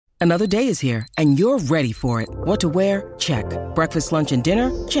Another day is here, and you're ready for it. What to wear? Check. Breakfast, lunch, and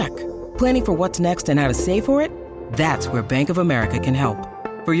dinner? Check. Planning for what's next and how to save for it? That's where Bank of America can help.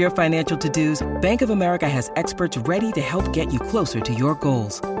 For your financial to-dos, Bank of America has experts ready to help get you closer to your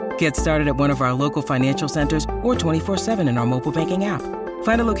goals. Get started at one of our local financial centers or 24/7 in our mobile banking app.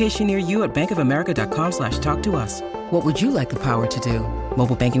 Find a location near you at bankofamerica.com/talktous. What would you like the power to do?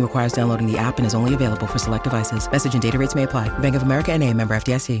 Mobile banking requires downloading the app and is only available for select devices. Message and data rates may apply. Bank of America N.A., member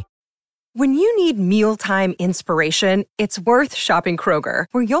FDIC. When you need mealtime inspiration, it's worth shopping Kroger,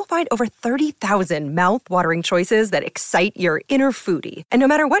 where you'll find over 30,000 mouth-watering choices that excite your inner foodie. And no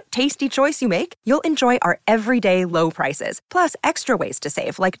matter what tasty choice you make, you'll enjoy our everyday low prices, plus extra ways to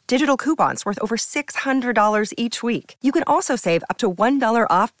save, like digital coupons worth over $600 each week. You can also save up to $1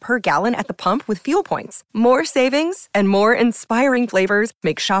 off per gallon at the pump with fuel points. More savings and more inspiring flavors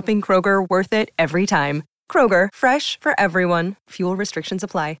make shopping Kroger worth it every time. Kroger, fresh for everyone. Fuel restrictions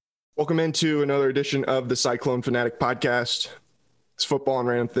apply. Welcome into another edition of the Cyclone Fanatic podcast. It's football and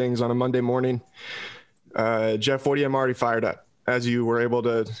random things on a Monday morning. Jeff, what do you? I'm already fired up, as you were able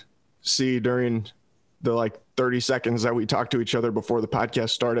to see during the 30 seconds that we talked to each other before the podcast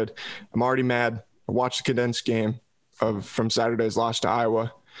started. I'm already mad. I watched the condensed game from Saturday's loss to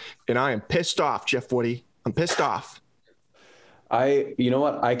Iowa, and I am pissed off, Jeff Woody. I'm pissed off. You know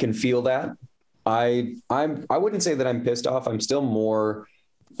what? I can feel that. I wouldn't say that I'm pissed off. I'm still more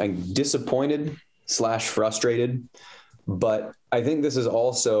disappointed / frustrated, but I think this is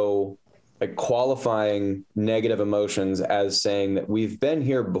also qualifying negative emotions as saying that we've been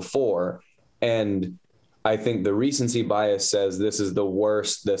here before. And I think the recency bias says this is the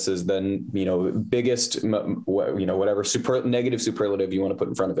worst. This is the, biggest, whatever negative superlative you want to put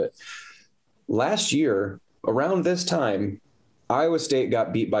in front of it. Last year, around this time, Iowa State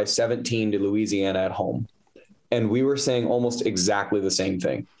got beat by 17 to Louisiana at home. And we were saying almost exactly the same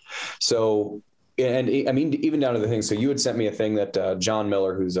thing. So, and I mean, even down to the thing. So you had sent me a thing that John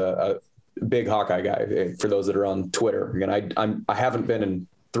Miller, who's a big Hawkeye guy, for those that are on Twitter. Again, I haven't been in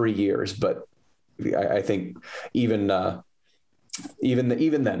 3 years, but I think even then.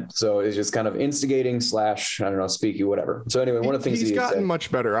 So it's just kind of instigating / speaky, whatever. So anyway, one of the things he's gotten much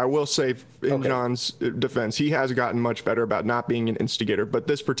better. I will say in John's defense, he has gotten much better about not being an instigator, but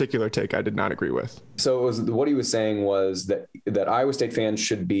this particular take I did not agree with. So what he was saying was that Iowa State fans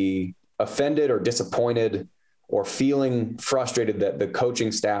should be offended or disappointed or feeling frustrated that the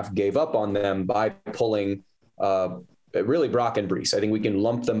coaching staff gave up on them by pulling really Brock and Brees. I think we can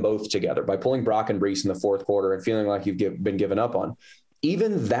lump them both together by pulling Brock and Brees in the fourth quarter and feeling like you've been given up on.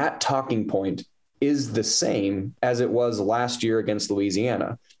 Even that talking point is the same as it was last year against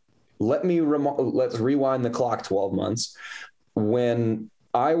Louisiana. Let's rewind the clock 12 months when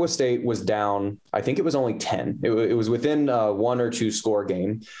Iowa State was down. I think it was only 10. It was within 1 or 2 score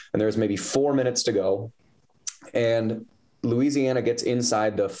game, and there was maybe 4 minutes to go. And Louisiana gets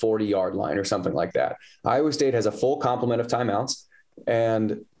inside the 40-yard line or something like that. Iowa State has a full complement of timeouts,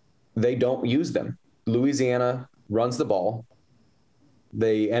 and they don't use them. Louisiana runs the ball.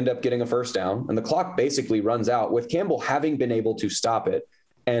 They end up getting a first down, and the clock basically runs out with Campbell having been able to stop it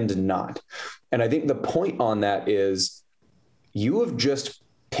and not. And I think the point on that is you have just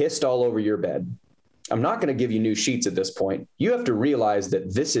pissed all over your bed. I'm not going to give you new sheets at this point. You have to realize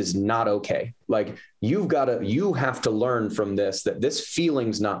that this is not okay. You have to learn from this, that this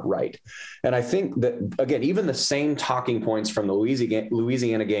feeling's not right. And I think that, again, even the same talking points from the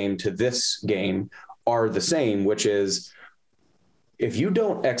Louisiana game to this game are the same, which is if you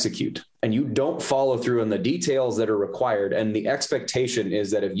don't execute and you don't follow through on the details that are required, and the expectation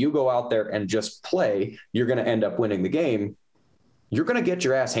is that if you go out there and just play, you're going to end up winning the game, you're going to get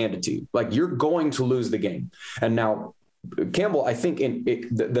your ass handed to you. You're going to lose the game. And now Campbell, I think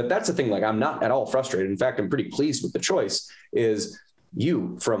that's the thing. I'm not at all frustrated. In fact, I'm pretty pleased with the choice. Is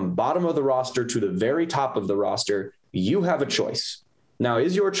you from bottom of the roster to the very top of the roster, you have a choice. Now,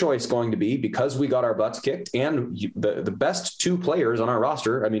 is your choice going to be, because we got our butts kicked and the best 2 players on our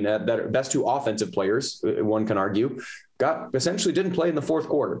roster, that best 2 offensive players, one can argue, essentially didn't play in the fourth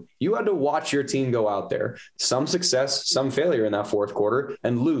quarter. You had to watch your team go out there, some success, some failure in that fourth quarter,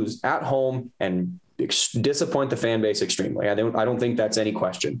 and lose at home and disappoint the fan base extremely. I don't think that's any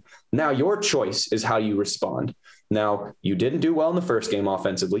question. Now, your choice is how you respond. Now, you didn't do well in the first game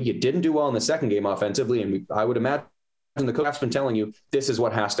offensively. You didn't do well in the second game offensively. And I would imagine the coach has been telling you this is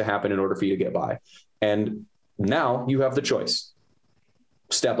what has to happen in order for you to get by. And now you have the choice.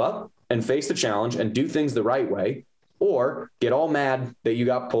 Step up and face the challenge and do things the right way, or get all mad that you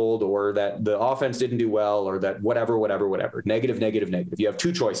got pulled or that the offense didn't do well or that whatever. Negative. You have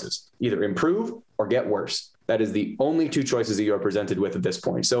 2 choices, either improve or get worse. That is the only two choices that you are presented with at this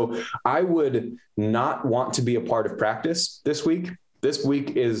point. So I would not want to be a part of practice this week. This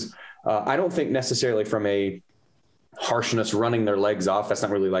week is, I don't think necessarily from a harshness running their legs off. That's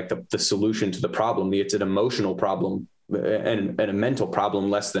not really like the solution to the problem. It's an emotional problem and a mental problem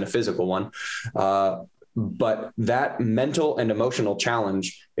less than a physical one. But that mental and emotional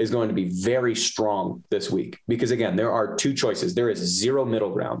challenge is going to be very strong this week because, again, there are two choices. There is zero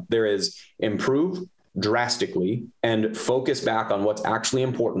middle ground. There is improve drastically and focus back on what's actually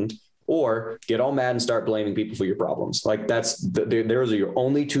important, or get all mad and start blaming people for your problems. Like those are your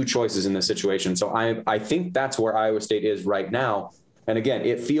only two choices in this situation. So I think that's where Iowa State is right now. And again,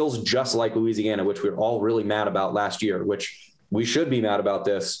 it feels just like Louisiana, which we were all really mad about last year, which we should be mad about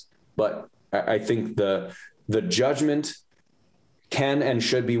this, but I think the judgment can and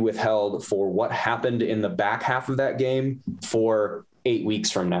should be withheld for what happened in the back half of that game for 8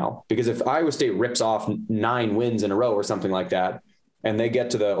 weeks from now. Because if Iowa State rips off 9 wins in a row or something like that, and they get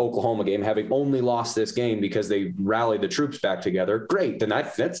to the Oklahoma game having only lost this game because they rallied the troops back together, great. Then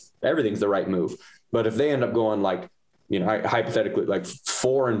that's everything's the right move. But if they end up going like, hypothetically like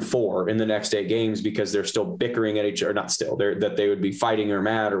 4-4 in the next 8 games because they're still bickering at each other, not still that they would be fighting or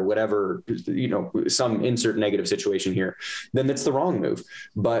mad or whatever, some insert negative situation here, then that's the wrong move.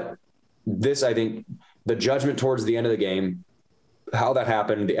 But this, I think the judgment towards the end of the game, how that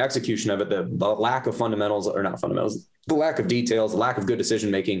happened, the execution of it, the lack of fundamentals or not fundamentals, the lack of details, the lack of good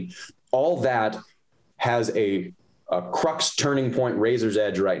decision-making, all that has a crux turning point, razor's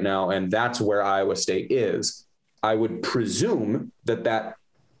edge right now. And that's where Iowa State is. I would presume that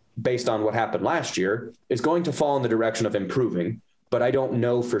based on what happened last year is going to fall in the direction of improving, but I don't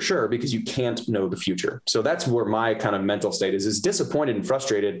know for sure because you can't know the future. So that's where my kind of mental state is disappointed and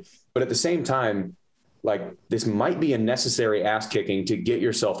frustrated, but at the same time, like this might be a necessary ass kicking to get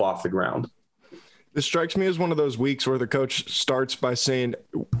yourself off the ground. This strikes me as one of those weeks where the coach starts by saying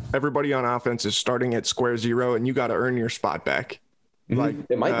everybody on offense is starting at square zero and you got to earn your spot back. Like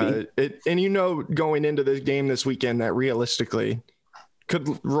it might be. And going into this game this weekend that realistically could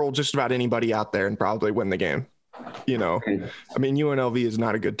roll just about anybody out there and probably win the game. I mean, UNLV is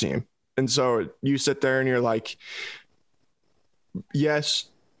not a good team. And so you sit there and you're like, yes,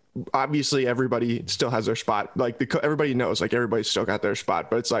 obviously everybody still has their spot. Like everybody knows, like everybody's still got their spot,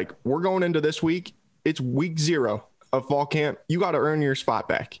 but it's like, we're going into this week. It's week 0 of fall camp. You got to earn your spot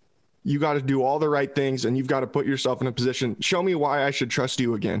back. You got to do all the right things and you've got to put yourself in a position. Show me why I should trust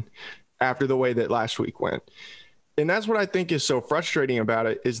you again after the way that last week went. And that's what I think is so frustrating about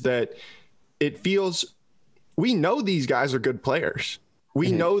it is that it feels, we know these guys are good players.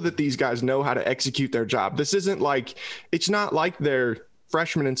 We know that these guys know how to execute their job. This isn't like, it's not like they're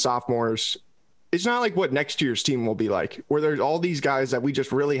freshmen and sophomores. It's not like what next year's team will be like, where there's all these guys that we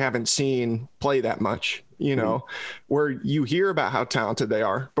just really haven't seen play that much, where you hear about how talented they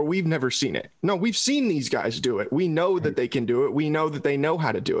are, but we've never seen it. No, we've seen these guys do it. We know that they can do it. We know that they know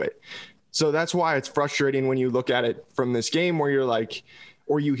how to do it. So that's why it's frustrating when you look at it from this game where you're like,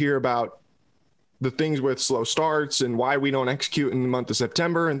 or you hear about the things with slow starts and why we don't execute in the month of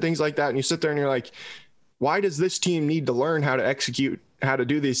September and things like that. And you sit there and you're like, why does this team need to learn how to execute, how to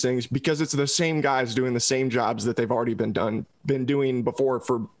do these things? Because it's the same guys doing the same jobs that they've already been doing before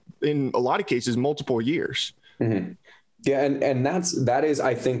for, in a lot of cases, multiple years. Mm-hmm. Yeah. And that is,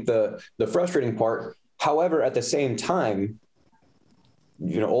 I think the frustrating part. However, at the same time,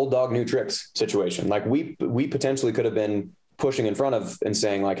 old dog, new tricks situation. Like we potentially could have been pushing in front of and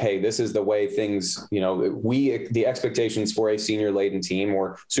saying like, hey, this is the way things, the expectations for a senior laden team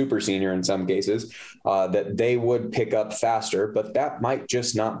or super senior in some cases, that they would pick up faster, but that might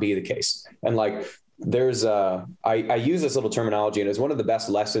just not be the case. And like, there's I use this little terminology and it's one of the best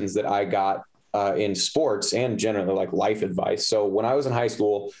lessons that I got in sports and generally like life advice. So when I was in high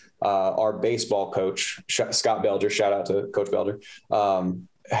school, our baseball coach, Scott Belger, shout out to Coach Belger,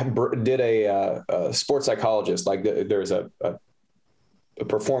 did a sports psychologist, like there's a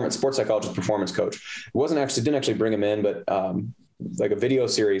sports psychologist, performance coach. Didn't actually bring him in, but like a video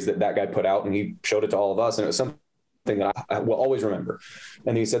series that guy put out and he showed it to all of us. And it was something that I will always remember.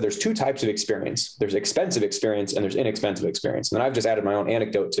 And he said, there's 2 types of experience. There's expensive experience and there's inexpensive experience. And then I've just added my own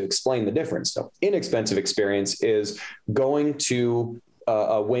anecdote to explain the difference. So inexpensive experience is going to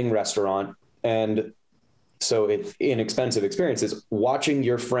a wing restaurant. And so it's inexpensive experience is watching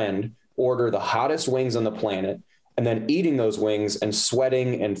your friend order the hottest wings on the planet and then eating those wings and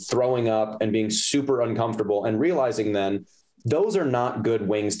sweating and throwing up and being super uncomfortable and realizing then those are not good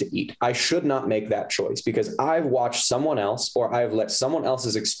wings to eat. I should not make that choice because I've watched someone else or I've let someone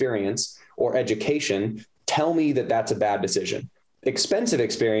else's experience or education tell me that that's a bad decision. expensive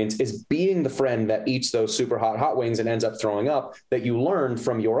experience is being the friend that eats those super hot wings and ends up throwing up, that you learn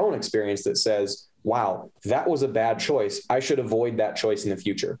from your own experience that says, wow, that was a bad choice. I should avoid that choice in the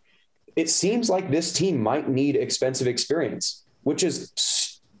future. It seems like this team might need expensive experience, which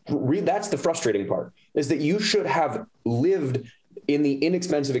is that's the frustrating part, is that you should have lived in the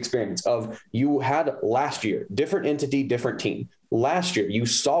inexpensive experience of you had last year, different entity, different team. Last year, you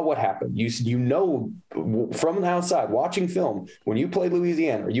saw what happened. You know, from the outside, watching film, when you played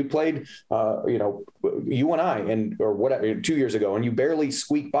Louisiana or you played, UNI or whatever 2 years ago, and you barely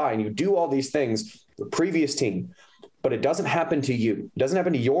squeak by and you do all these things, the previous team, but it doesn't happen to you. It doesn't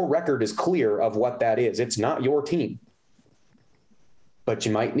happen to your record is clear of what that is. It's not your team. But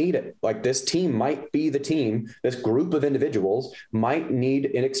you might need it. Like this team might be the team, this group of individuals might need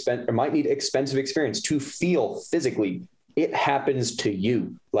expensive experience to feel physically. It happens to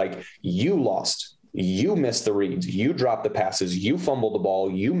you. Like you lost, you missed the reads, you dropped the passes, you fumbled the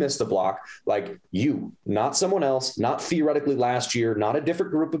ball, you missed the block. Like you, not someone else, not theoretically last year, not a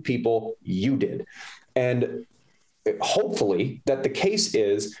different group of people, you did. And hopefully that the case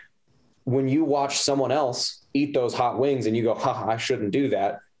is when you watch someone else eat those hot wings and you go, I shouldn't do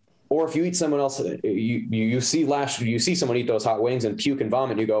that. Or if you eat someone else, you see someone eat those hot wings and puke and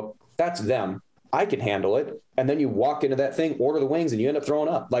vomit, and you go, that's them. I can handle it. And then you walk into that thing, order the wings, and you end up throwing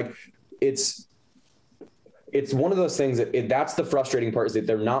up. Like it's one of those things that's the frustrating part, is that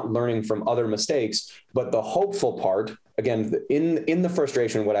they're not learning from other mistakes. But the hopeful part, again, in the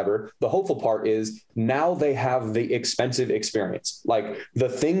frustration, whatever, the hopeful part is now they have the expensive experience, like the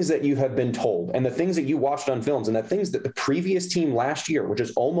things that you have been told and the things that you watched on films and the things that the previous team last year, which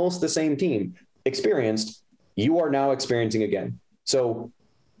is almost the same team, experienced, you are now experiencing again. So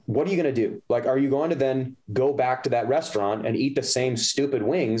what are you going to do? Like, are you going to then go back to that restaurant and eat the same stupid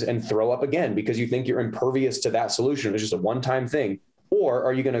wings and throw up again because you think you're impervious to that solution? It's just a one-time thing. Or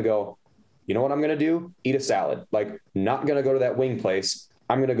are you going to go, you know what I'm going to do? Eat a salad. Like, not going to go to that wing place.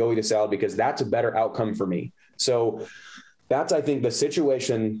 I'm going to go eat a salad because that's a better outcome for me. So that's, I think, the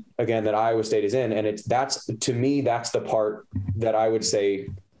situation again that Iowa State is in. And that's the part that I would say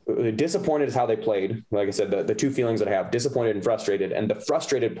disappointed is how they played. Like I said, the two feelings that I have, disappointed and frustrated. And the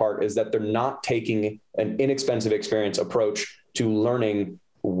frustrated part is that they're not taking an inexpensive experience approach to learning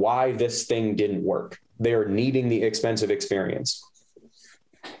why this thing didn't work. They're needing the expensive experience.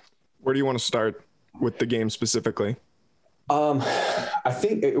 Where do you want to start with the game specifically? I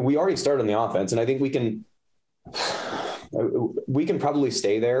think we already started on the offense, and I think we can probably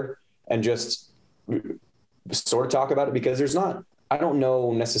stay there and just sort of talk about it, because I don't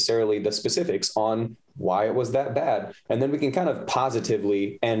know necessarily the specifics on why it was that bad. And then we can kind of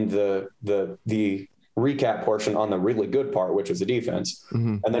positively end the recap portion on the really good part, which was the defense.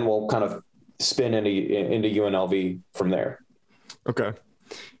 Mm-hmm. And then we'll kind of spin into UNLV from there. Okay.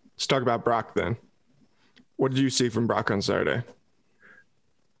 Let's talk about Brock then. What did you see from Brock on Saturday?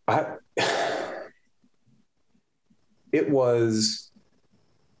 It was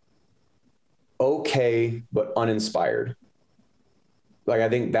okay, but uninspired. Like, I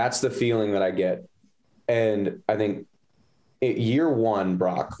think that's the feeling that I get. And I think year one,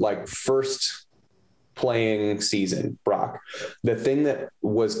 Brock, like first playing season, Brock, the thing that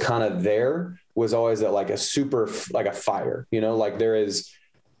was kind of there was always that like a fire, like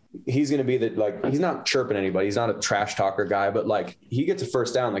he's going to be he's not chirping anybody. He's not a trash talker guy, but like he gets a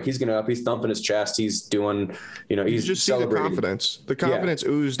first down, like he's thumping his chest. He's doing, he's just celebrating. The confidence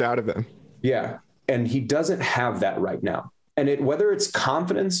oozed out of him. Yeah. And he doesn't have that right now. And whether it's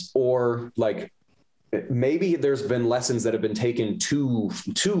confidence or like maybe there's been lessons that have been taken too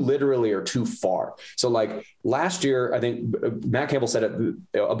literally or too far. So like last year, I think Matt Campbell said it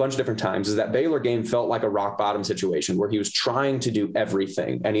a bunch of different times, is that Baylor game felt like a rock bottom situation where he was trying to do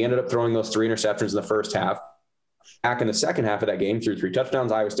everything. And he ended up throwing those 3 interceptions in the first half. Back in the second half of that game, threw 3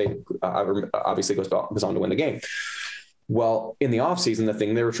 touchdowns. Iowa State obviously goes on to win the game. Well, in the offseason, the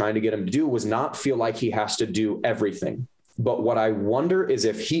thing they were trying to get him to do was not feel like he has to do everything. But what I wonder is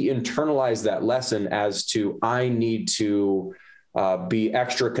if he internalized that lesson as to, I need to be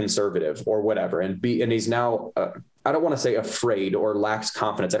extra conservative or whatever, and he's now, I don't want to say afraid or lacks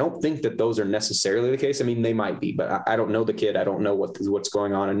confidence. I don't think that those are necessarily the case. I mean, they might be, but I don't know the kid. I don't know what's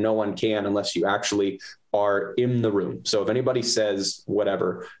going on, and no one can unless you actually are in the room. So if anybody says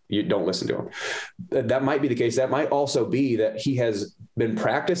whatever, you don't listen to him. That might be the case. That might also be that he has been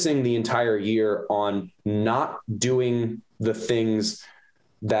practicing the entire year on not doing the things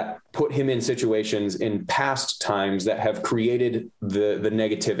that put him in situations in past times that have created the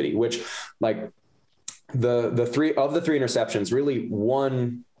negativity, which like the 3 interceptions, really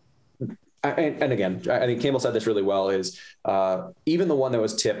one And again, I think Campbell said this really well, is even the one that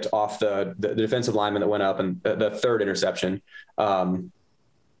was tipped off the defensive lineman that went up and the third interception,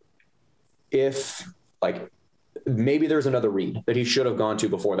 if like maybe there's another read that he should have gone to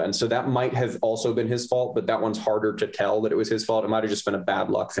before then. So that might have also been his fault, but that one's harder to tell that it was his fault. It might've just been a bad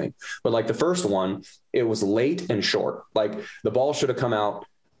luck thing. But like the first one, it was late and short. Like the ball should have come out,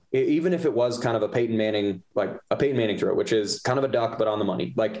 even if it was kind of a Peyton Manning throw, which is kind of a duck, but on the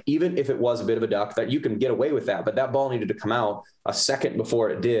money. Like even if it was a bit of a duck, that you can get away with that, but that ball needed to come out a second before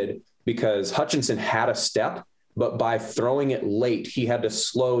it did, because Hutchinson had a step, but by throwing it late, he had to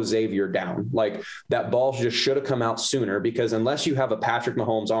slow Xavier down. Like that ball just should have come out sooner, because unless you have a Patrick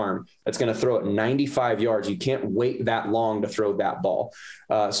Mahomes arm that's going to throw it 95 yards, you can't wait that long to throw that ball.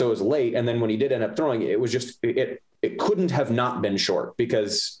 So it was late. And then when he did end up throwing it, it was just, it couldn't have not been short,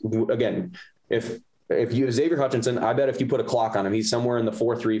 because again, if you Xavier Hutchinson, I bet if you put a clock on him, he's somewhere in the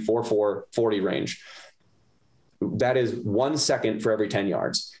 4.3, 4.4, 40 range. That is 1 second for every 10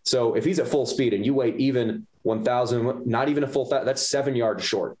 yards. So if he's at full speed and you wait even 1,000, not even a full, that's 7 yards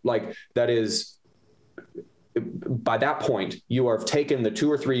short. Like that is, by that point, you have taken the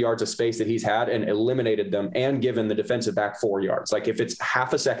 2 or 3 yards of space that he's had and eliminated them and given the defensive back 4 yards. Like if it's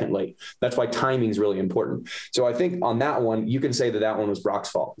half a second late, that's why timing is really important. So I think on that one, you can say that one was Brock's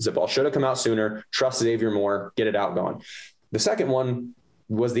fault. The ball should have come out sooner, trust Xavier more, get it out going. The second one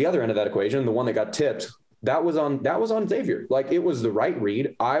was the other end of that equation, the one that got tipped. That was on Xavier. Like it was the right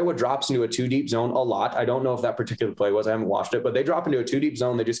read. Iowa drops into a 2 deep zone a lot. I don't know if that particular play was, I haven't watched it, but they drop into a 2 deep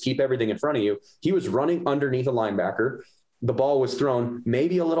zone. They just keep everything in front of you. He was running underneath a linebacker. The ball was thrown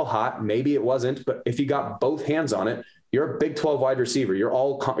maybe a little hot, maybe it wasn't, but if you got both hands on it, you're a Big 12 wide receiver. You're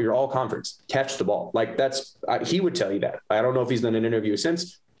all conference. Catch the ball. Like he would tell you that. I don't know if he's done an interview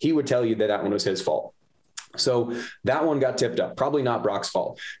since. He would tell you that one was his fault. So that one got tipped up. Probably not Brock's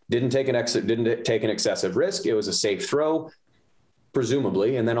fault. Didn't take an excessive risk. It was a safe throw,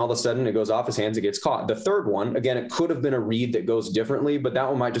 presumably. And then all of a sudden it goes off his hands. It gets caught. The third one, again, it could have been a read that goes differently, but that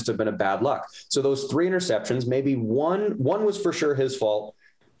one might just have been a bad luck. So those 3 interceptions, maybe one was for sure his fault.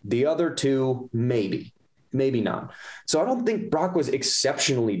 The other 2, maybe not. So I don't think Brock was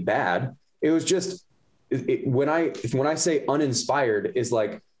exceptionally bad. It was just when I say uninspired is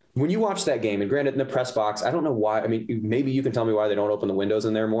like, when you watch that game, and granted in the press box, I don't know why. I mean, maybe you can tell me why they don't open the windows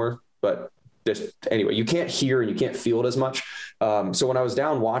in there more, but just anyway, you can't hear and you can't feel it as much. So when I was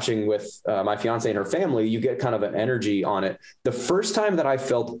down watching with my fiance and her family, you get kind of an energy on it. The first time that I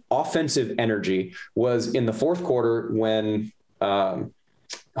felt offensive energy was in the fourth quarter when Hunter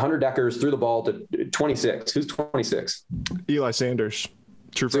Dekkers threw the ball to 26. Who's 26? Eli Sanders.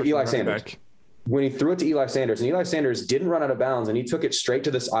 True. So Eli Sanders. Back. When he threw it to Eli Sanders, and Eli Sanders didn't run out of bounds and he took it straight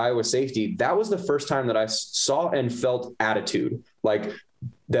to this Iowa safety, that was the first time that I saw and felt attitude, like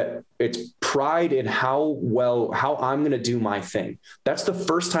that it's pride in how I'm going to do my thing. That's the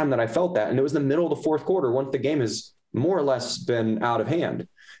first time that I felt that. And it was the middle of the fourth quarter, once the game has more or less been out of hand.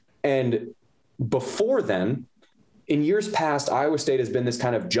 And before then, in years past, Iowa State has been this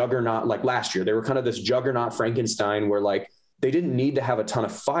kind of juggernaut. Like last year, they were kind of this juggernaut Frankenstein where like, they didn't need to have a ton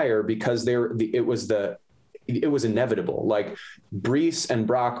of fire because it was inevitable. Like Brees and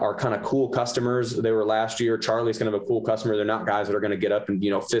Brock are kind of cool customers. They were last year. Charlie's kind of a cool customer. They're not guys that are going to get up and,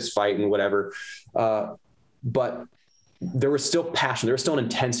 fist fight and whatever. But there was still passion. There was still an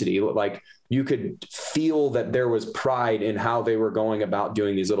intensity. Like you could feel that there was pride in how they were going about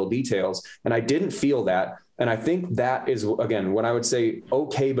doing these little details. And I didn't feel that. And I think that is, again, when I would say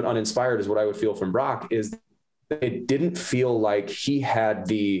okay, but uninspired is what I would feel from Brock is it didn't feel like he had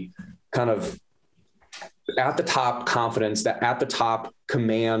the kind of at the top confidence, that at the top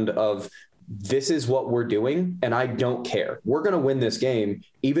command of this is what we're doing. And I don't care. We're going to win this game,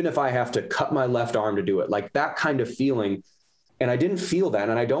 even if I have to cut my left arm to do it. Like that kind of feeling. And I didn't feel that.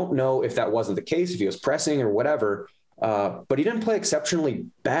 And I don't know if that wasn't the case, if he was pressing or whatever, but he didn't play exceptionally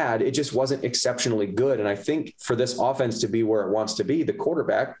bad. It just wasn't exceptionally good. And I think for this offense to be where it wants to be, the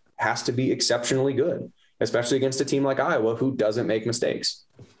quarterback has to be exceptionally good, especially against a team like Iowa who doesn't make mistakes.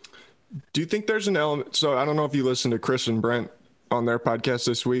 Do you think there's an element? So I don't know if you listened to Chris and Brent on their podcast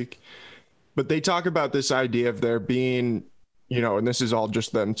this week, but they talk about this idea of there being, and this is all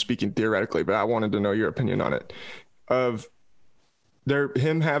just them speaking theoretically, but I wanted to know your opinion on it, of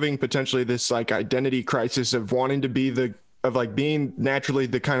him having potentially this like identity crisis of wanting to be being naturally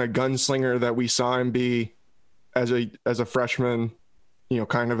the kind of gunslinger that we saw him be as a freshman,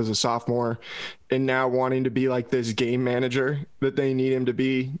 kind of as a sophomore, and now wanting to be like this game manager that they need him to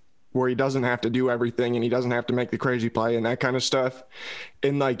be where he doesn't have to do everything and he doesn't have to make the crazy play and that kind of stuff.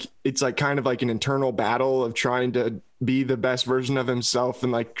 And like, it's like kind of like an internal battle of trying to be the best version of himself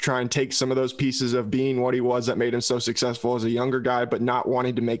and like try and take some of those pieces of being what he was that made him so successful as a younger guy, but not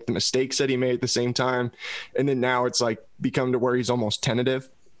wanting to make the mistakes that he made at the same time. And then now it's like become to where he's almost tentative.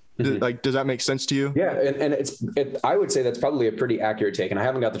 Like, does that make sense to you? Yeah. And I would say that's probably a pretty accurate take, and I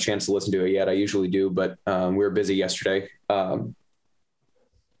haven't got the chance to listen to it yet. I usually do, but we were busy yesterday.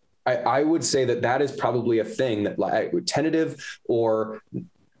 I would say that is probably a thing that like tentative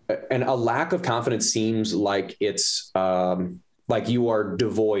and a lack of confidence seems like it's like you are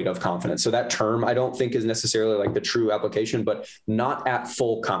devoid of confidence. So that term I don't think is necessarily like the true application, but not at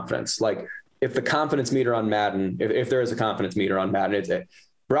full confidence. Like if the confidence meter on Madden, if there is a confidence meter on Madden,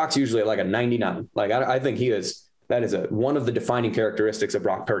 Brock's usually at like a 99. Like I think that is one of the defining characteristics of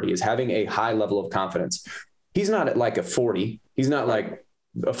Brock Purdy is having a high level of confidence. He's not at like a 40. He's not like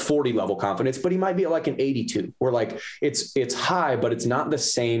a 40 level confidence, but he might be at like an 82 where like it's high, but it's not the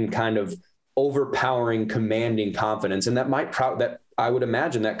same kind of overpowering, commanding confidence. And that I would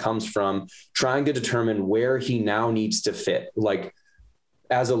imagine that comes from trying to determine where he now needs to fit. Like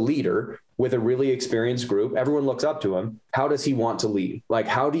as a leader with a really experienced group, everyone looks up to him. How does he want to lead? Like,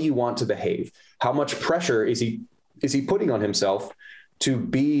 how do you want to behave? How much pressure is he putting on himself to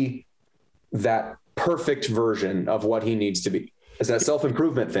be that perfect version of what he needs to be? Is that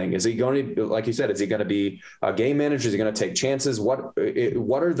self-improvement thing? Is he going to, like you said, is he going to be a game manager? Is he going to take chances? What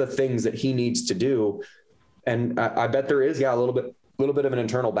are the things that he needs to do? And I bet there is, a little bit of an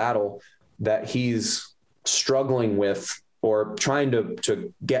internal battle that he's struggling with or trying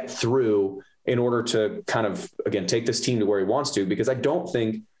to get through in order to kind of, again, take this team to where he wants to, because I don't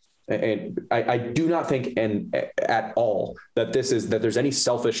think, and I do not think at all that there's any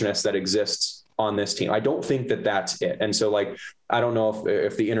selfishness that exists on this team. I don't think that that's it. And so like, I don't know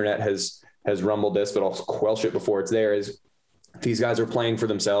if the internet has rumbled this, but I'll quelch it before it's there, is these guys are playing for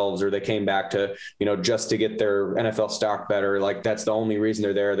themselves, or they came back to, just to get their NFL stock better. Like that's the only reason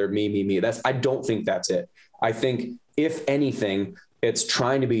they're there. They're me. I don't think that's it. I think if anything, it's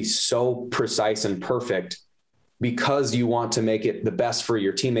trying to be so precise and perfect because you want to make it the best for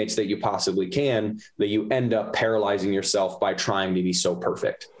your teammates that you possibly can, that you end up paralyzing yourself by trying to be so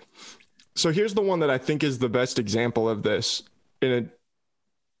perfect. So here's the one that I think is the best example of this. I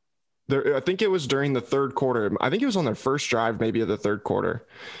think it was during the third quarter. I think it was on their first drive, maybe of the third quarter,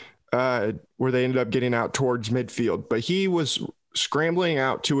 where they ended up getting out towards midfield. But he was scrambling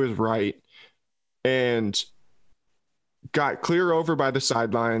out to his right and got clear over by the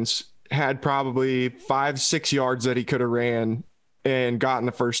sidelines, had probably 5-6 yards that he could have ran and gotten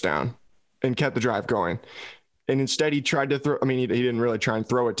the first down and kept the drive going. And instead he tried to throw, he didn't really try and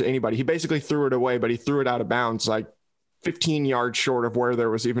throw it to anybody. He basically threw it away, but he threw it out of bounds, like 15 yards short of where there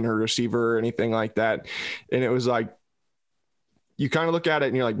was even a receiver or anything like that. And it was like, you kind of look at it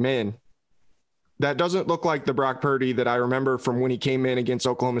and you're like, man, that doesn't look like the Brock Purdy that I remember from when he came in against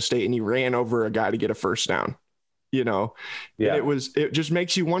Oklahoma State and he ran over a guy to get a first down, Yeah. And it just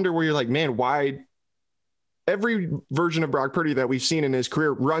makes you wonder where you're like, man, why every version of Brock Purdy that we've seen in his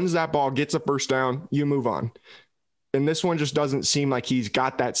career runs that ball, gets a first down, you move on. And this one just doesn't seem like he's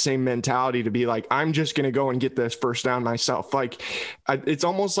got that same mentality to be like, I'm just going to go and get this first down myself. Like it's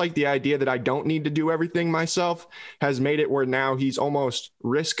almost like the idea that I don't need to do everything myself has made it where now he's almost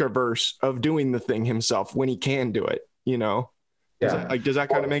risk averse of doing the thing himself when he can do it, Yeah. Does that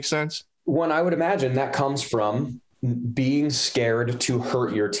kind of make sense? One, I would imagine that comes from being scared to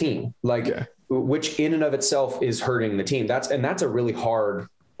hurt your team, which in and of itself is hurting the team. That's a really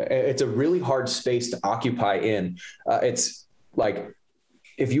hard space to occupy in. It's like,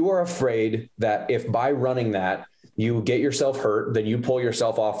 if you are afraid that if by running that you get yourself hurt, then you pull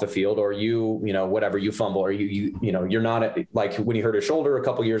yourself off the field, or whatever, you fumble, or you're not like when he hurt his shoulder a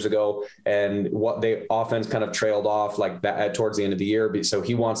couple years ago and what the offense kind of trailed off like that towards the end of the year. So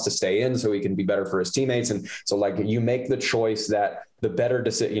he wants to stay in so he can be better for his teammates. And so like you make the choice that the better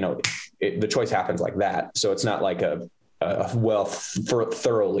decision, the choice happens like that. So it's not like a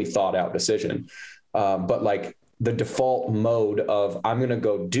thoroughly thought out decision. But like the default mode of I'm going to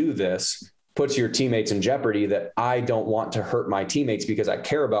go do this puts your teammates in jeopardy, that I don't want to hurt my teammates because I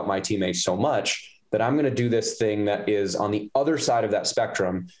care about my teammates so much that I'm going to do this thing that is on the other side of that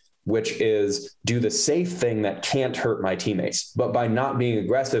spectrum, which is do the safe thing that can't hurt my teammates. But by not being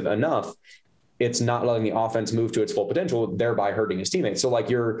aggressive enough, it's not letting the offense move to its full potential, thereby hurting his teammates. So like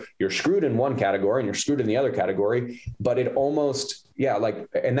you're screwed in one category and you're screwed in the other category, but it almost,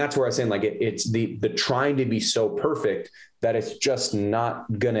 and that's where I was saying like it's the trying to be so perfect that it's just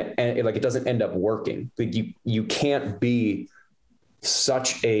not gonna, like it doesn't end up working. Like you can't be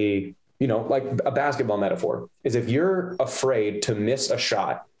such a, like a basketball metaphor is if you're afraid to miss a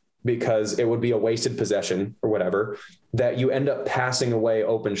shot because it would be a wasted possession or whatever, that you end up passing away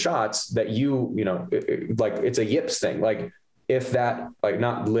open shots that like it's a yips thing. Like if that, like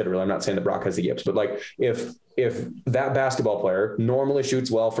not literally, I'm not saying that Brock has the yips, but like if that basketball player normally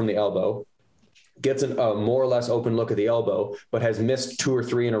shoots well from the elbow, gets a more or less open look at the elbow, but has missed 2 or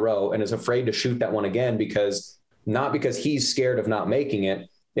 3 in a row and is afraid to shoot that one again not because he's scared of not making it.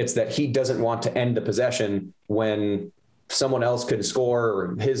 It's that he doesn't want to end the possession when someone else can score,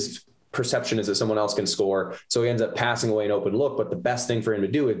 or his perception is that someone else can score. So he ends up passing away an open look, but the best thing for him to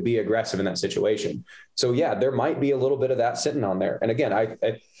do is be aggressive in that situation. So yeah, there might be a little bit of that sitting on there. And again,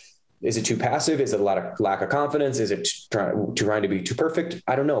 is it too passive? Is it a lot of lack of confidence? Is it trying to be too perfect?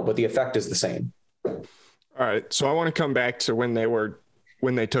 I don't know, but the effect is the same. All right. So I want to come back to when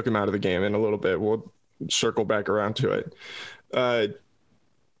they took him out of the game in a little bit. We'll circle back around to it.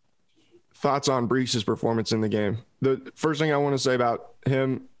 Thoughts on Breece's performance in the game. The first thing I want to say about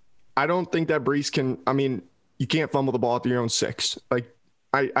him, I don't think that Breece you can't fumble the ball at your own 6. Like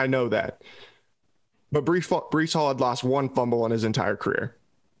I know that, but Breece Hall had lost 1 fumble in his entire career.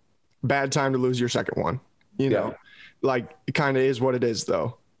 Bad time to lose your second one, like it kind of is what it is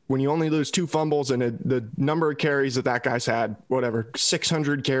though. When you only lose 2 fumbles and the number of carries that guy's had,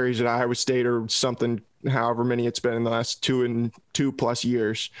 600 carries at Iowa State or something, however many it's been in the last 2+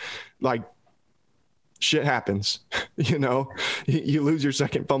 years, like shit happens, you lose your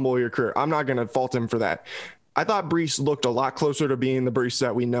second fumble of your career. I'm not going to fault him for that. I thought Breece looked a lot closer to being the Breece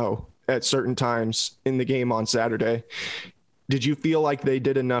that we know at certain times in the game on Saturday. Did you feel like they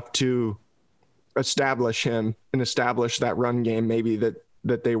did enough to establish him and establish that run game maybe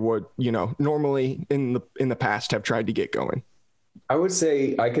that they would, normally in the past have tried to get going? I would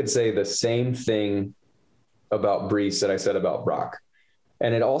say I could say the same thing about Breece that I said about Brock.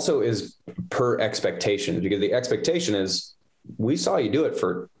 And it also is per expectation, because the expectation is we saw you do it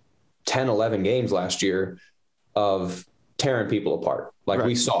for 10, 11 games last year of tearing people apart. Like right.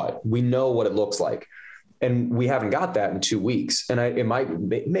 We saw it. We know what it looks like. And we haven't got that in 2 weeks. And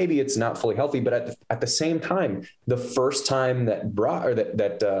maybe it's not fully healthy, but at the same time, the first time that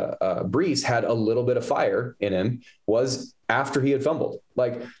Breece had a little bit of fire in him was after he had fumbled.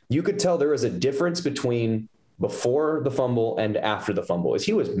 Like you could tell there was a difference between before the fumble and after the fumble. Is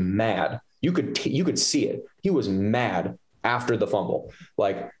he was mad. You could see it. He was mad after the fumble.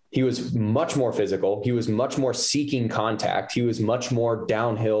 Like he was much more physical. He was much more seeking contact. He was much more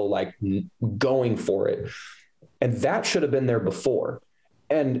downhill, like going for it. And that should have been there before.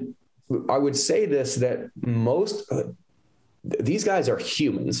 And I would say this, that these guys are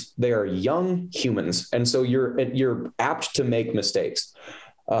humans. They are young humans. And so you're apt to make mistakes.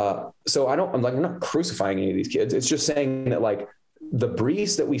 So I'm not crucifying any of these kids. It's just saying that like the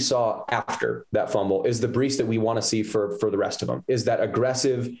Breece that we saw after that fumble is the Breece that we want to see for the rest of them, is that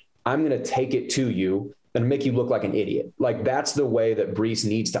aggressive. I'm going to take it to you and make you look like an idiot. Like that's the way that Breece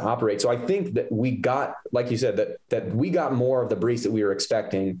needs to operate. So I think that we got, like you said, that we got more of the Breece that we were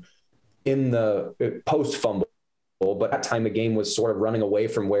expecting in the post fumble, but that time the game was sort of running away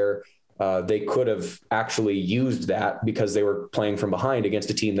from where they could have actually used that, because they were playing from behind against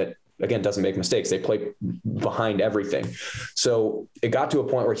a team that, again, doesn't make mistakes. They play behind everything. So it got to a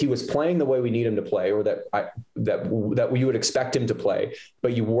point where he was playing the way we need him to play, or that we would expect him to play,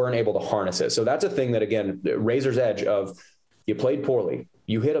 but you weren't able to harness it. So that's a thing that, again, razor's edge of you played poorly.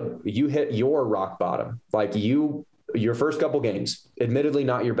 You hit your rock bottom. Like your first couple games, admittedly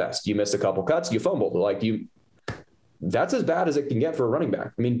not your best. You missed a couple cuts, you fumbled. That's as bad as it can get for a running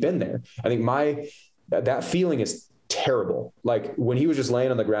back. I mean, been there. I think that feeling is terrible. Like when he was just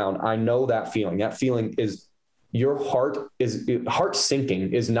laying on the ground, I know that feeling. That feeling is heart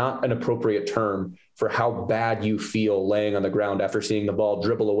sinking is not an appropriate term for how bad you feel laying on the ground after seeing the ball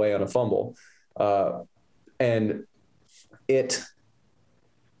dribble away on a fumble. And I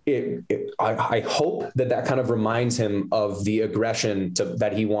hope that kind of reminds him of the aggression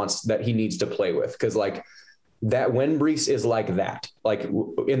that he needs to play with. Cause like that, when Breece is like that, like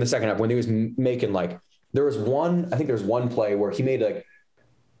in the second half, when he was making there was one play where he made it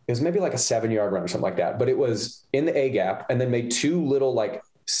was maybe like a 7-yard run or something like that, but it was in the A gap and then made 2 little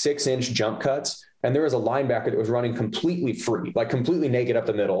 6-inch jump cuts. And there was a linebacker that was running completely free, like completely naked up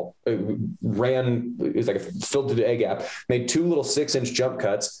the middle. It was like filled to the A gap, made 2 little 6-inch jump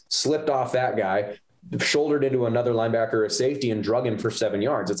cuts, slipped off that guy, shouldered into another linebacker or a safety and drug him for 7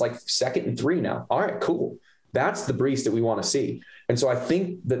 yards. It's like 2nd and 3 now. All right, cool. That's the Breece that we want to see. And so I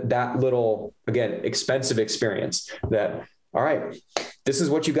think that little, again, expensive experience that, all right, this is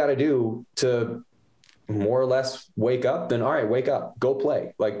what you got to do to more or less wake up, then all right, wake up, go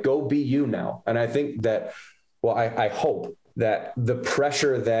play, like go be you now. And I think that, well, I hope that the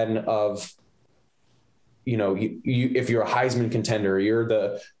pressure then of, you know, you if you're a Heisman contender,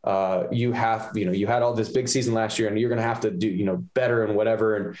 you're you had all this big season last year and you're going to have to do, you know, better and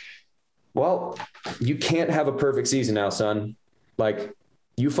whatever. And well, you can't have a perfect season now, son. Like,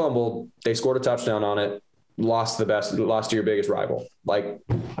 you fumbled, they scored a touchdown on it, lost to your biggest rival. Like,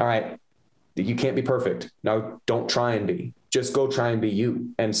 all right, you can't be perfect. Now don't try and be. Just go try and be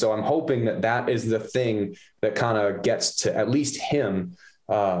you. And so I'm hoping that is the thing that kind of gets to at least him,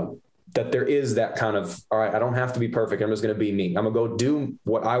 that there is that kind of, all right, I don't have to be perfect. I'm just going to be me. I'm going to go do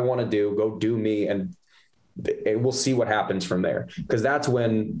what I want to do, go do me. And we'll see what happens from there. Because that's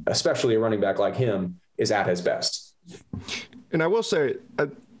when, especially a running back like him, is at his best. And I will say,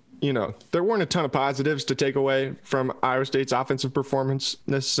 you know, there weren't a ton of positives to take away from Iowa State's offensive performance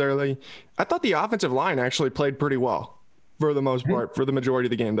necessarily. I thought the offensive line actually played pretty well for the most part, for the majority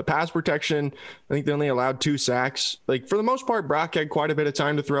of the game. The pass protection, I think they only allowed 2 sacks. Like, for the most part, Brock had quite a bit of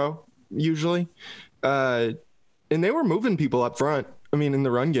time to throw, usually. And they were moving people up front. I mean, in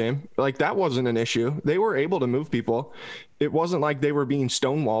the run game, like, that wasn't an issue. They were able to move people. It wasn't like they were being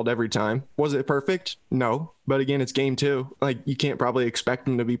stonewalled every time. Was it perfect? No. But again, it's game 2. Like, you can't probably expect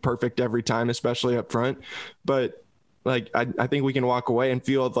them to be perfect every time, especially up front. But like, I think we can walk away and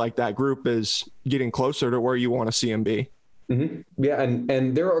feel like that group is getting closer to where you want to see them be. Mm-hmm. Yeah.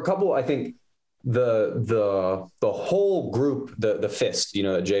 And there are a couple, I think, the whole group, the fist, you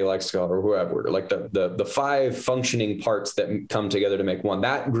know, that Jay likes to call, or whoever, like the 5 functioning parts that come together to make one,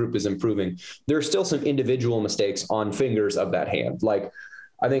 that group is improving. There are still some individual mistakes on fingers of that hand. Like,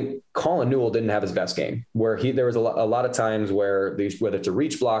 I think Colin Newell didn't have his best game, where there was a lot of times where whether it's a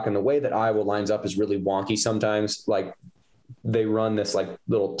reach block, and the way that Iowa lines up is really wonky sometimes. Like, they run this like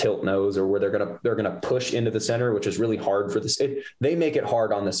little tilt nose, or where they're gonna push into the center, which is really hard for this. They make it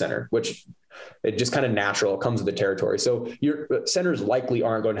hard on the center, which it just kind of natural. It comes with the territory. So your centers likely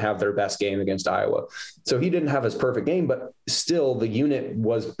aren't going to have their best game against Iowa. So he didn't have his perfect game, but still the unit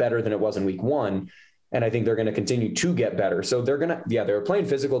was better than it was in week 1. And I think they're going to continue to get better. So they were playing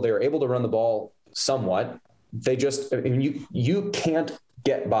physical. They were able to run the ball somewhat. They just, I mean, you can't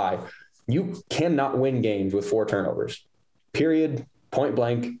get by. You cannot win games with 4 turnovers, period, point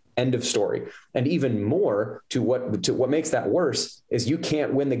blank, end of story. And even more to what makes that worse is you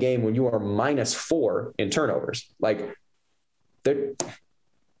can't win the game when you are -4 in turnovers. Like,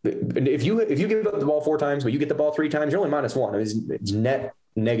 if you give up the ball 4 times, but you get the ball 3 times, you're only -1. It's net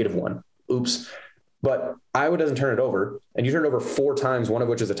 -1. Oops. But Iowa doesn't turn it over, and you turn it over 4 times, one of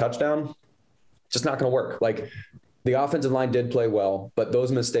which is a touchdown. It's just not going to work. Like, the offensive line did play well, but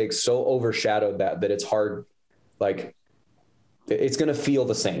those mistakes so overshadowed that it's hard. Like, it's going to feel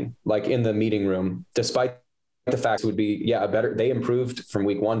the same, like in the meeting room, despite the facts would be, they improved from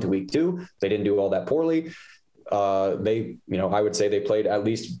week 1 to week 2. They didn't do all that poorly. I would say they played at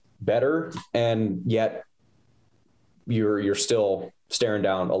least better, and yet you're still staring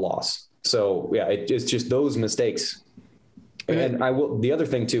down a loss. So yeah, it's just those mistakes. And the other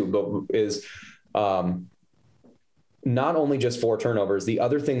thing too, is not only just 4 turnovers. The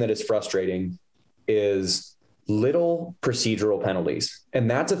other thing that is frustrating is little procedural penalties. And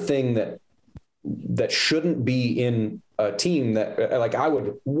that's a thing that shouldn't be in a team that, like, I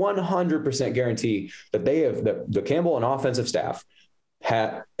would 100% guarantee that the Campbell and offensive staff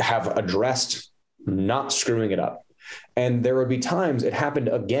have addressed not screwing it up. And there would be times, it happened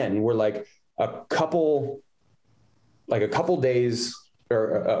again, where like a couple days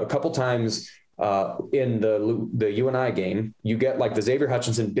or a couple times in the UNI game, you get like the Xavier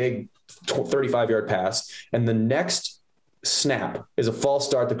Hutchinson big 35-yard pass, and the next snap is a false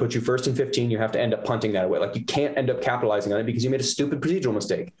start that puts you 1st and 15. You have to end up punting that away. Like, you can't end up capitalizing on it because you made a stupid procedural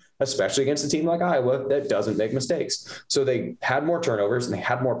mistake, especially against a team like Iowa that doesn't make mistakes. So they had more turnovers and they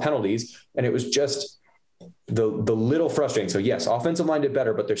had more penalties, and it was just the little frustrating. So yes, offensive line did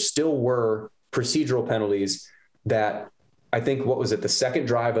better, but there still were procedural penalties that, I think, what was it? The second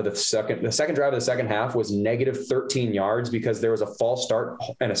drive of the second half was -13 yards because there was a false start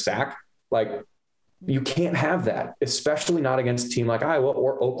and a sack. Like, you can't have that, especially not against a team like Iowa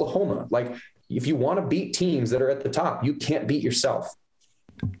or Oklahoma. Like, if you want to beat teams that are at the top, you can't beat yourself.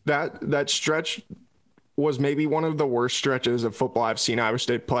 That stretch was maybe one of the worst stretches of football I've seen Iowa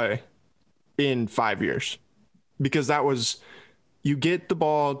State play in 5 years, because that was, you get the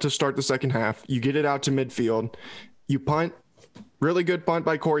ball to start the second half, you get it out to midfield, you punt, really good punt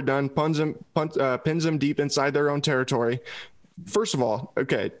by Corey Dunn, pins them deep inside their own territory. First of all,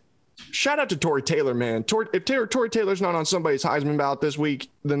 okay, shout out to Tory Taylor, man. If Tory Taylor's not on somebody's Heisman ballot this week,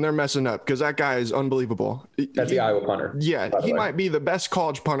 then they're messing up because that guy is unbelievable. That's the Iowa punter. Yeah, he might be the best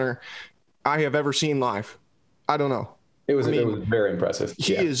college punter I have ever seen live. I don't know. It was very impressive.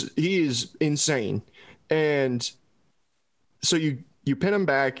 He is insane. And so you pin him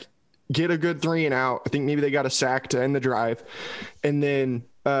back, get a good 3 and out. I think maybe they got a sack to end the drive. And then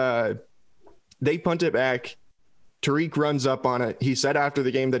they punt it back. Tariq runs up on it. He said after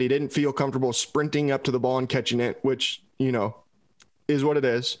the game that he didn't feel comfortable sprinting up to the ball and catching it, which, is what it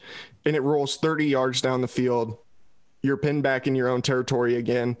is. And it rolls 30 yards down the field. You're pinned back in your own territory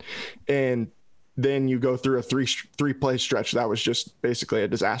again. And then you go through a three play stretch that was just basically a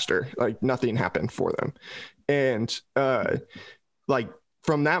disaster. Like nothing happened for them. And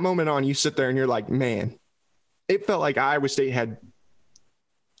from that moment on, you sit there and you're like, man, it felt like Iowa State had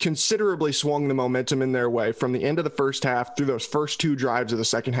considerably swung the momentum in their way from the end of the first half through those first 2 drives of the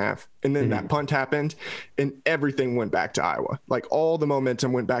second half. And then that punt happened and everything went back to Iowa. Like all the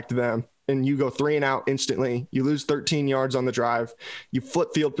momentum went back to them. And you go 3 and out instantly. You lose 13 yards on the drive. You flip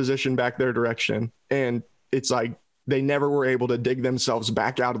field position back their direction. And it's like they never were able to dig themselves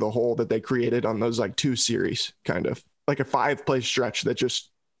back out of the hole that they created on those 2 series, kind of like a 5-play stretch that just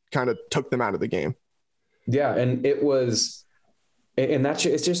kind of took them out of the game. Yeah. And it's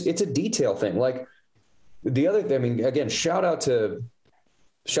a detail thing. Like the other thing, I mean, again, shout out to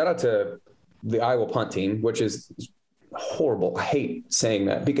the Iowa punt team, which is horrible. I hate saying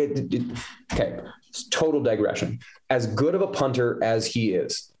that because it's total digression. As good of a punter as he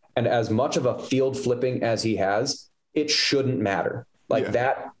is, and as much of a field flipping as he has, it shouldn't matter.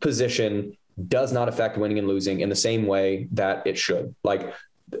 That position does not affect winning and losing in the same way that it should. Like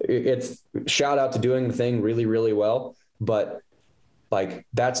it's shout out to doing the thing really, really well, but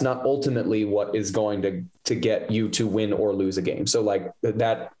that's not ultimately what is going to get you to win or lose a game. So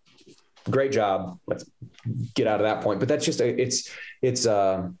that great job. Let's get out of that point. But that's just it's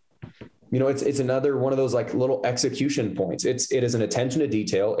another one of those little execution points. It is an attention to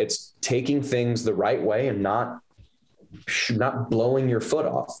detail. It's taking things the right way and not blowing your foot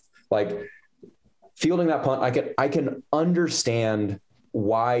off. Fielding that punt, I can understand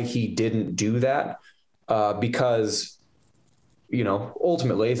why he didn't do that because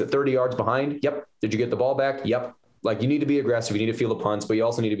ultimately is it 30 yards behind? Yep. Did you get the ball back? Yep. You need to be aggressive. You need to feel the punts, but you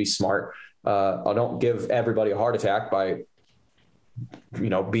also need to be smart. I don't give everybody a heart attack by,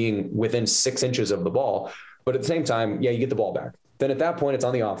 being within 6 inches of the ball. But at the same time, you get the ball back. Then at that point, it's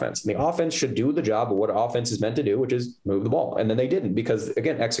on the offense. And the offense should do the job of what offense is meant to do, which is move the ball. And then they didn't because,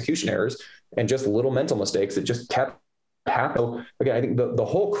 again, execution errors and just little mental mistakes that just kept happening. Again, I think the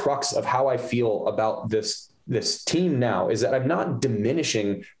whole crux of how I feel about this team now is that I'm not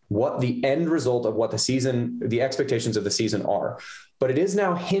diminishing what the end result of what the expectations of the season are, but it is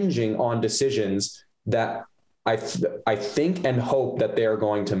now hinging on decisions that I think and hope that they're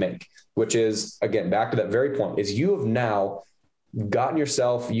going to make, which is, again, back to that very point, is you have now gotten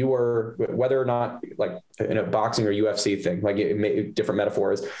yourself, you were, whether or not in a boxing or UFC thing, different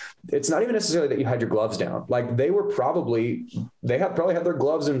metaphors, it's not even necessarily that you had your gloves down. They probably had their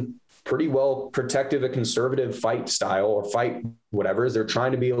gloves in pretty well protective, a conservative fight style or fight, whatever, is they're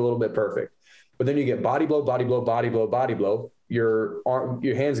trying to be a little bit perfect. But then you get body blow, body blow, body blow, body blow. Your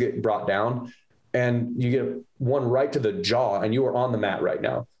hands get brought down and you get one right to the jaw and you are on the mat right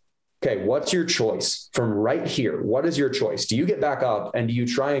now. Okay, what's your choice from right here? What is your choice? Do you get back up and do you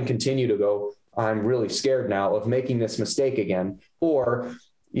try and continue to go, I'm really scared now of making this mistake again? Or,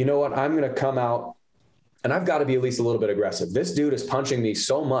 you know what, I'm going to come out and I've got to be at least a little bit aggressive. This dude is punching me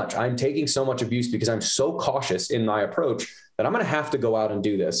so much. I'm taking so much abuse because I'm so cautious in my approach that I'm going to have to go out and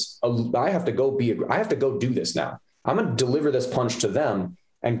do this. I have to go do this now. I'm going to deliver this punch to them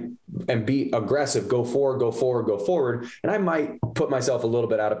and be aggressive, go forward, go forward, go forward. And I might put myself a little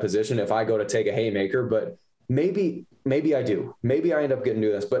bit out of position if I go to take a haymaker, but maybe I do. Maybe I end up getting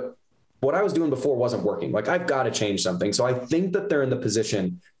to this, but what I was doing before wasn't working. I've got to change something. So I think that they're in the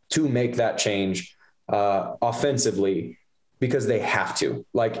position to make that change offensively because they have to.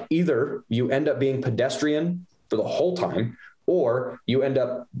 Either you end up being pedestrian for the whole time, or you end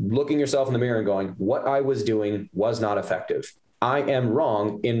up looking yourself in the mirror and going, what I was doing was not effective. I am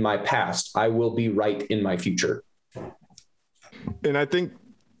wrong in my past. I will be right in my future. And I think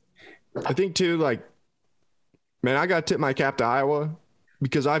too, man, I got to tip my cap to Iowa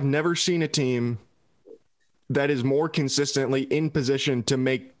because I've never seen a team that is more consistently in position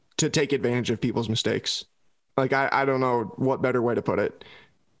to take advantage of people's mistakes. I don't know what better way to put it.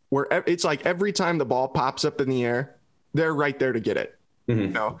 Where it's every time the ball pops up in the air, they're right there to get it.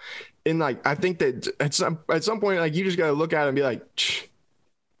 Mm-hmm. And I think that at some point, you just got to look at it and be like,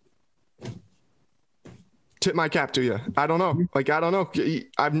 tip my cap to you. I don't know. Like, I don't know.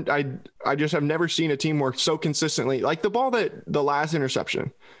 I just have never seen a team work so consistently. Like the last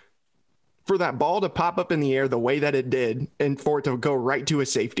interception, for that ball to pop up in the air the way that it did and for it to go right to a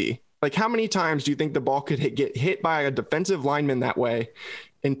safety. Like, how many times do you think the ball could get hit by a defensive lineman that way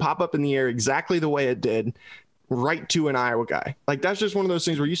and pop up in the air exactly the way it did right to an Iowa guy? Like, that's just one of those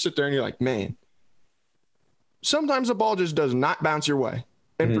things where you sit there and you're like, man, sometimes the ball just does not bounce your way.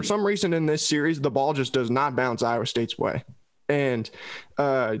 And for some reason in this series, the ball just does not bounce Iowa State's way. And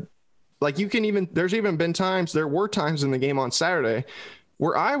like, there were times in the game on Saturday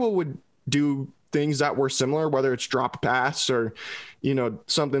where Iowa would do things that were similar, whether it's drop a pass or,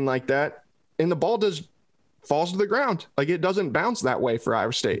 something like that. And the ball falls to the ground. Like, it doesn't bounce that way for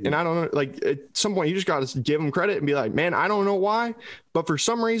Iowa State. And I don't know, like, at some point you just got to give them credit and be like, man, I don't know why, but for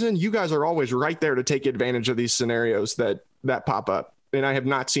some reason you guys are always right there to take advantage of these scenarios that pop up. And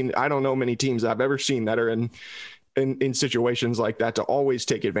I don't know many teams I've ever seen that are in situations like that to always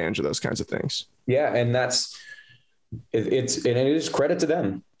take advantage of those kinds of things. Yeah. And it is credit to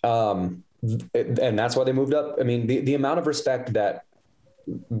them. And that's why they moved up. I mean, the amount of respect that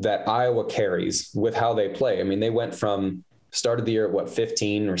Iowa carries with how they play. I mean, they went from started the year at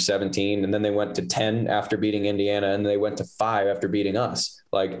 15 or 17, and then they went to 10 after beating Indiana, and they went to 5 after beating us.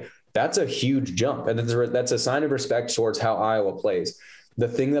 Like, that's a huge jump. And that's a sign of respect towards how Iowa plays. The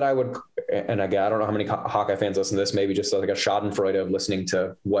thing that I would, and again, I don't know how many Hawkeye fans listen to this, maybe just like a schadenfreude of listening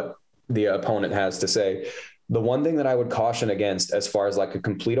to what the opponent has to say. The one thing that I would caution against as far as like a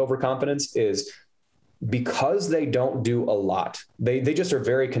complete overconfidence is, because they don't do a lot, they just are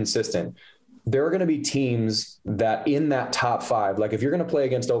very consistent. There are going to be teams that in that top 5, like if you're going to play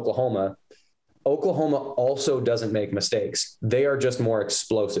against Oklahoma also doesn't make mistakes. They are just more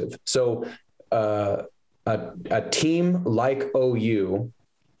explosive. So a team like OU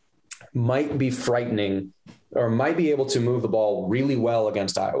might be frightening or might be able to move the ball really well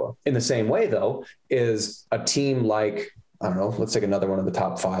against Iowa. In the same way, though, is a team like, I don't know, let's take another one of the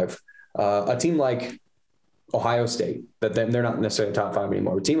top 5. A team like Ohio State, that they're not necessarily top 5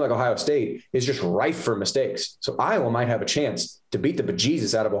 anymore. A team like Ohio State is just rife for mistakes. So Iowa might have a chance to beat the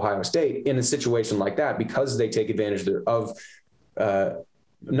bejesus out of Ohio State in a situation like that, because they take advantage of not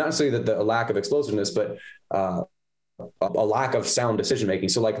necessarily the lack of explosiveness, but a lack of sound decision-making.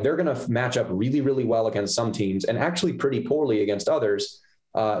 So like, they're going to match up really, really well against some teams and actually pretty poorly against others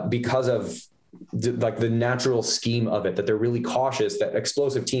because of the natural scheme of it, that they're really cautious that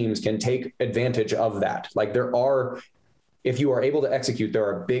explosive teams can take advantage of that. Like, if you are able to execute, there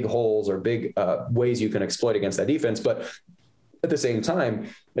are big holes or big ways you can exploit against that defense. But at the same time,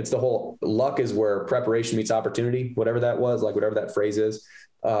 it's the whole luck is where preparation meets opportunity, whatever that was, like whatever that phrase is.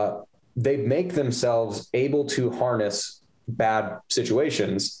 They make themselves able to harness bad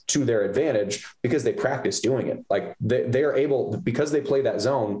situations to their advantage because they practice doing it. Like, they are able, because they play that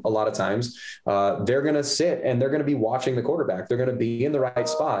zone a lot of times, they're going to sit and they're going to be watching the quarterback. They're going to be in the right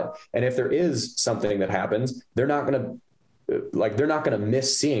spot. And if there is something that happens, they're not going to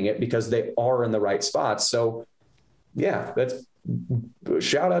miss seeing it because they are in the right spot. So yeah, that's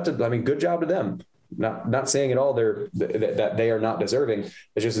shout out to, good job to them. Not saying at all that they are not deserving.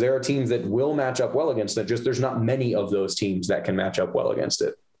 It's just there are teams that will match up well against it. Just there's not many of those teams that can match up well against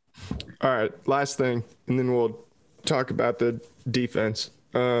it. All right, last thing, and then we'll talk about the defense.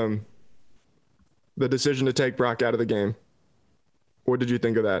 The decision to take Brock out of the game. What did you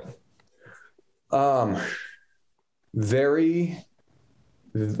think of that? Very,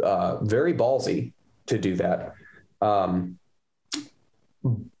 very ballsy to do that.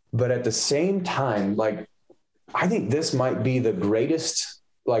 But at the same time, like, I think this might be the greatest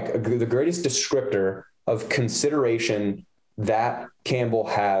descriptor of consideration that Campbell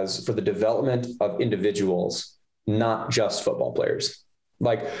has for the development of individuals, not just football players.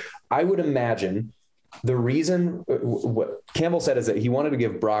 Like, I would imagine the reason what Campbell said is that he wanted to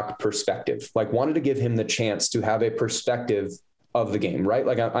give Brock perspective, like wanted to give him the chance to have a perspective of the game, right?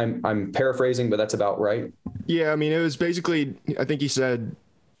 Like, I'm paraphrasing, but that's about right. Yeah. I mean, it was basically, I think he said,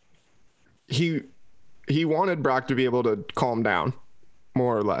 he wanted Brock to be able to calm down,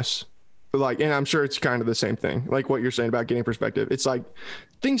 more or less. Like, and I'm sure it's kind of the same thing, like what you're saying about getting perspective. It's like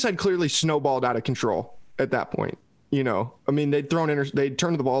things had clearly snowballed out of control at that point. I mean, they'd turned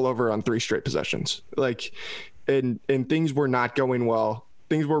the ball over on 3 straight possessions. Like, and things were not going well.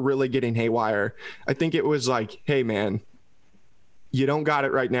 Things were really getting haywire. I think it was like, hey man, you don't got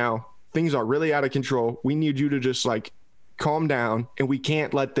it right now. Things are really out of control. We need you to just like calm down, and we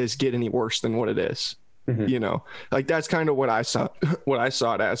can't let this get any worse than what it is. Mm-hmm. Like, that's kind of what I saw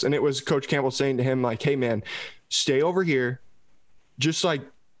it as. And it was Coach Campbell saying to him, like, hey man, stay over here. Just like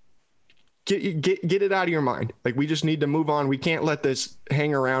Get it out of your mind. Like, we just need to move on. We can't let this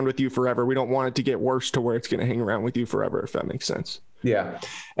hang around with you forever. We don't want it to get worse to where it's going to hang around with you forever, if that makes sense. Yeah.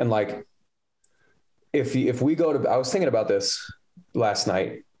 And like, if we go to, I was thinking about this last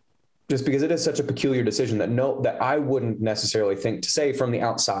night, just because it is such a peculiar decision that I wouldn't necessarily think to say from the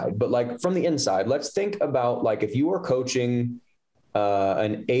outside, but like from the inside, let's think about like, if you were coaching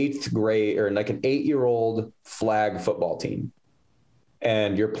an 8th grade or like an 8-year-old flag football team,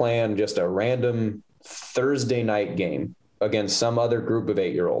 and you're playing just a random Thursday night game against some other group of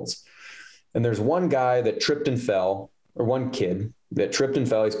 8-year-olds. And there's one guy that tripped and fell, or one kid that tripped and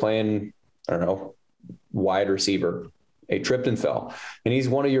fell. He's playing, I don't know, wide receiver. He tripped and fell. And he's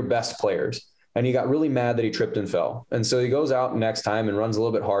one of your best players. And he got really mad that he tripped and fell. And so he goes out next time and runs a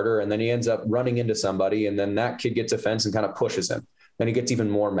little bit harder. And then he ends up running into somebody. And then that kid gets offense and kind of pushes him. Then he gets even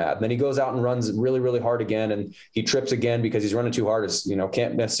more mad. Then he goes out and runs really, really hard again. And he trips again because he's running too hard.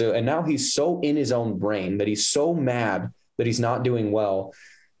 Can't necessarily. And now he's so in his own brain that he's so mad that he's not doing well.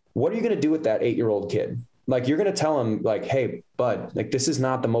 What are you going to do with that 8-year-old kid? Like, you're going to tell him like, hey, bud, like, this is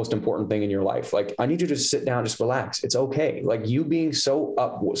not the most important thing in your life. Like, I need you to just sit down, just relax. It's okay. Like, you being so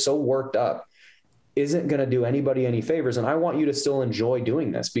worked up isn't going to do anybody any favors. And I want you to still enjoy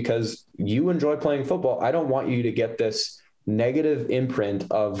doing this because you enjoy playing football. I don't want you to get this negative imprint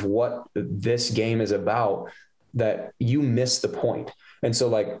of what this game is about, that you miss the point. And so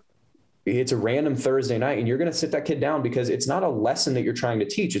like, it's a random Thursday night and you're going to sit that kid down because it's not a lesson that you're trying to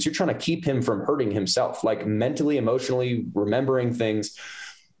teach. You're trying to keep him from hurting himself, like mentally, emotionally, remembering things.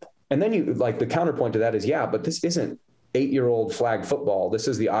 And then you like, the counterpoint to that is, yeah, but this isn't 8-year-old flag football. This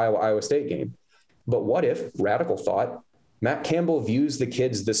is the Iowa State game. But what if, radical thought, Matt Campbell views the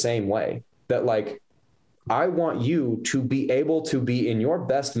kids the same way, that like, I want you to be able to be in your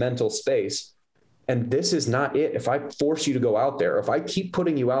best mental space. And this is not it. If I force you to go out there, if I keep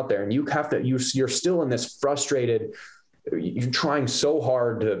putting you out there and you have to, you're still in this frustrated, you're trying so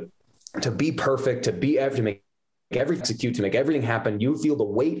hard to be perfect, to make everything execute, to make everything happen. You feel the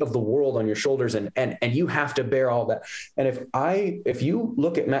weight of the world on your shoulders and you have to bear all that. And if you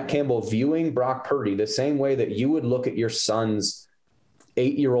look at Matt Campbell viewing Brock Purdy the same way that you would look at your son's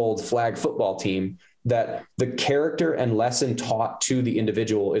 8-year-old flag football team, that the character and lesson taught to the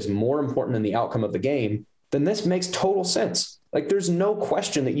individual is more important than the outcome of the game, then this makes total sense. Like, there's no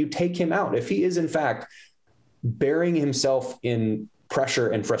question that you take him out. If he is in fact burying himself in pressure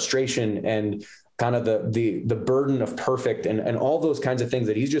and frustration and kind of the burden of perfect and all those kinds of things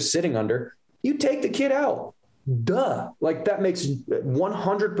that he's just sitting under, you take the kid out. Duh. Like, that makes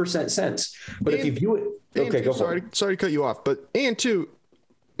 100% sense. But if you view it, okay, go for it. Sorry to cut you off, but and two,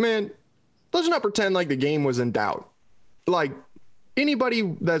 man, let's not pretend like the game was in doubt. Like,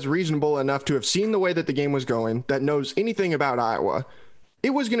 anybody that's reasonable enough to have seen the way that the game was going, that knows anything about Iowa, it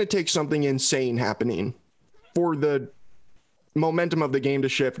was going to take something insane happening for the momentum of the game to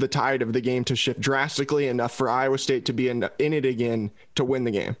shift, the tide of the game to shift drastically enough for Iowa State to be in it again to win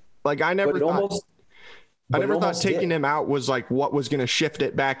the game. Like, I never thought taking him out was like what was going to shift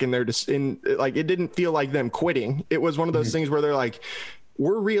it back in there. Like, it didn't feel like them quitting. It was one of those things where they're like,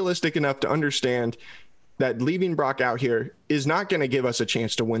 we're realistic enough to understand that leaving Brock out here is not going to give us a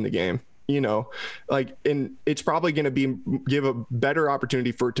chance to win the game, like, and it's probably going to give a better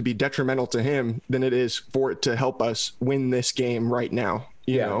opportunity for it to be detrimental to him than it is for it to help us win this game right now.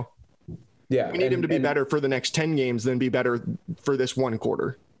 You know? Yeah. We need him to be better for the next 10 games than be better for this one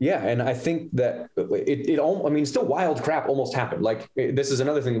quarter. Yeah. And I think that still wild crap almost happened. Like, this is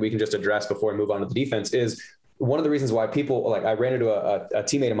another thing that we can just address before we move on to the defense is, one of the reasons why people, like, I ran into a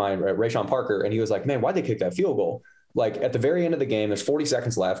teammate of mine, Rayshawn Parker, and he was like, man, why'd they kick that field goal? Like, at the very end of the game, there's 40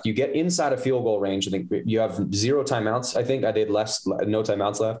 seconds left. You get inside of field goal range. I think you have 0 timeouts. I think I did no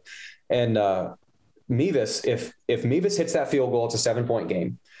timeouts left. And Mevis, if Mevis hits that field goal, it's a 7-point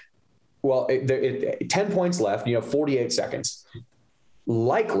game. Well, 10 points left, 48 seconds.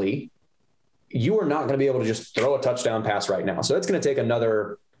 Likely, you are not going to be able to just throw a touchdown pass right now. So it's going to take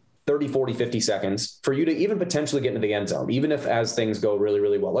another 30, 40, 50 seconds for you to even potentially get into the end zone, even if as things go really,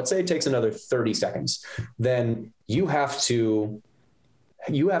 really well. Let's say it takes another 30 seconds. Then you have to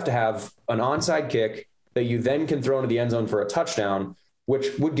have an onside kick that you then can throw into the end zone for a touchdown,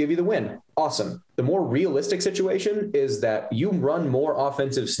 which would give you the win. Awesome. The more realistic situation is that you run more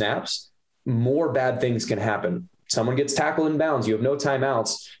offensive snaps, more bad things can happen. Someone gets tackled in bounds. You have no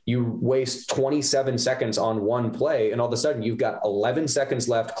timeouts. You waste 27 seconds on one play. And all of a sudden you've got 11 seconds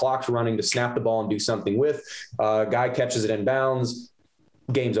left. Clock's running to snap the ball and do something with. Guy catches it in bounds.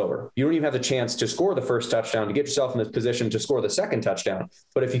 Game's over. You don't even have the chance to score the first touchdown to get yourself in this position to score the second touchdown.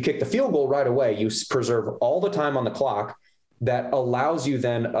 But if you kick the field goal right away, you preserve all the time on the clock. That allows you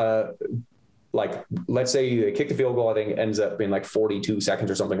then like, let's say you kick the field goal, I think it ends up being like 42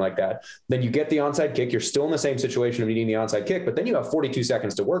 seconds or something like that. Then you get the onside kick. You're still in the same situation of needing the onside kick, but then you have 42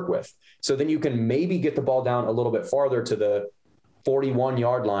 seconds to work with. So then you can maybe get the ball down a little bit farther to the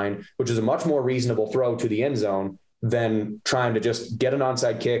 41-yard line, which is a much more reasonable throw to the end zone than trying to just get an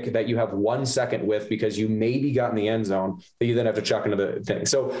onside kick that you have 1 second with because you maybe got in the end zone that you then have to chuck into the thing.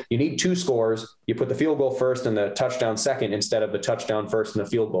 So you need 2 scores. You put the field goal first and the touchdown second instead of the touchdown first and the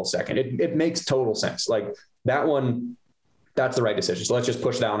field goal second. It makes total sense. Like that one, that's the right decision. So let's just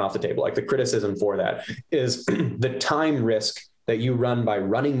push that one off the table. Like the criticism for that is the time risk that you run by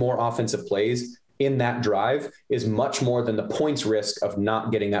running more offensive plays in that drive is much more than the points risk of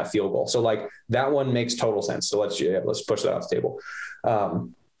not getting that field goal. So like that one makes total sense. So let's push that off the table.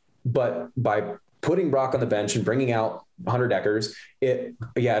 But by putting Brock on the bench and bringing out Hunter Dekkers, it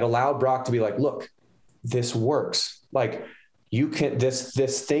allowed Brock to be like, look, this works. Like you can,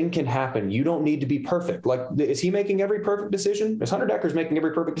 this thing can happen. You don't need to be perfect. Like, is he making every perfect decision? Is Hunter Dekkers making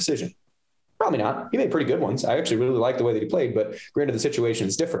every perfect decision? Probably not. He made pretty good ones. I actually really like the way that he played, but granted the situation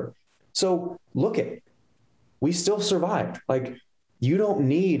is different. So look at, we still survived. Like you don't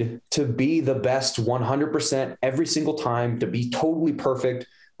need to be the best 100% every single time to be totally perfect.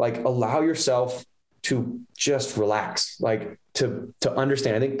 Like allow yourself to just relax, like to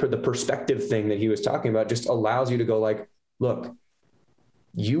understand. I think the perspective thing that he was talking about just allows you to go like, look,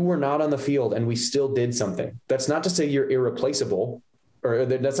 you were not on the field and we still did something. That's not to say you're irreplaceable, or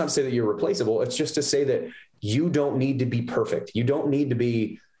that's not to say that you're replaceable. It's just to say that you don't need to be perfect. You don't need to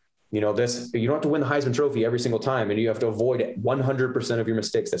be, you don't have to win the Heisman Trophy every single time and you have to avoid 100% of your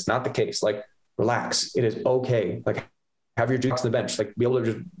mistakes. That's not the case. Like relax. It is okay. Like have your juice on the bench, like be able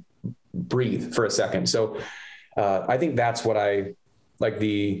to just breathe for a second. So I think that's what I like.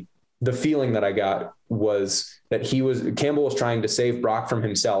 The feeling that I got was that Campbell was trying to save Brock from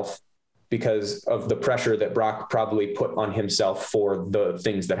himself because of the pressure that Brock probably put on himself for the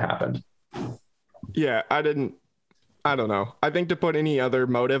things that happened. Yeah, I don't know. I think to put any other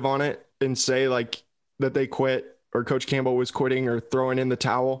motive on it and say like that they quit or Coach Campbell was quitting or throwing in the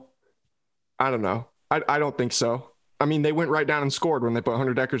towel, I don't know. I don't think so. I mean, they went right down and scored when they put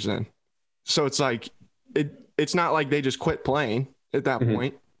Hunter Dekkers in. So it's like, it's not like they just quit playing at that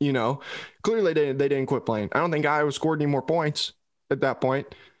point, Clearly they didn't quit playing. I don't think Iowa scored any more points at that point.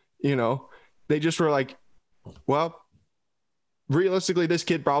 They just were like, well, realistically, this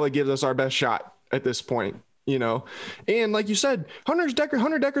kid probably gives us our best shot at this point. And like you said, Hunter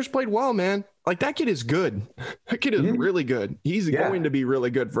Dekkers played well, man. Like that kid is good. That kid is really good. He's going to be really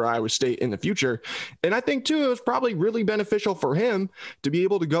good for Iowa State in the future. And I think too, it was probably really beneficial for him to be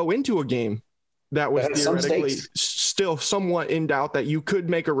able to go into a game that was theoretically still somewhat in doubt that you could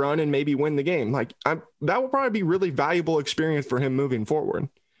make a run and maybe win the game. Like that would probably be really valuable experience for him moving forward.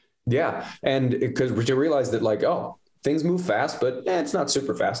 Yeah. And because we realize that like, things move fast, but it's not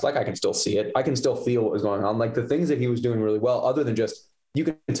super fast. Like I can still see it. I can still feel what was going on. Like the things that he was doing really well, other than just, you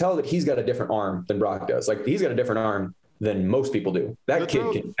can tell that he's got a different arm than Brock does. Like he's got a different arm than most people do. That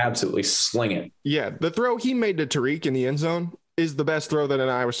kid can absolutely sling it. Yeah. The throw he made to Tariq in the end zone is the best throw that an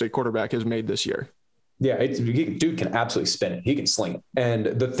Iowa State quarterback has made this year. Yeah, dude can absolutely spin it. He can sling it. And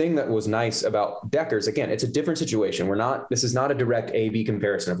the thing that was nice about Dekkers, again, it's a different situation. This is not a direct A-B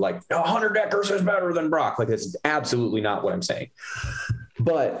comparison of like, Hunter Dekkers is better than Brock. Like, this is absolutely not what I'm saying.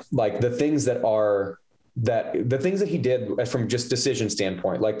 But like the things that he did from just decision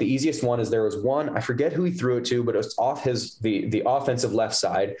standpoint, like the easiest one is there was one, I forget who he threw it to, but it was off the offensive left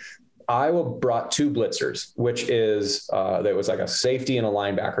side. Iowa brought 2 blitzers, which is there was like a safety and a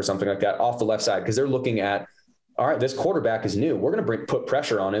linebacker or something like that off the left side, because they're looking at, all right, this quarterback is new. We're going to put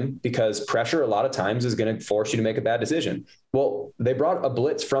pressure on him because pressure a lot of times is going to force you to make a bad decision. Well, they brought a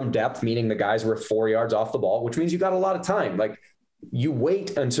blitz from depth, meaning the guys were 4 yards off the ball, which means you got a lot of time. Like you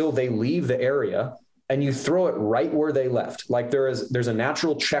wait until they leave the area and you throw it right where they left. Like there's a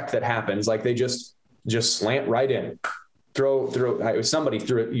natural check that happens. Like they just slant right in. Somebody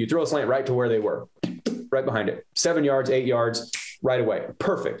threw it. You throw a slant right to where they were, right behind it, 7 yards, 8 yards, right away.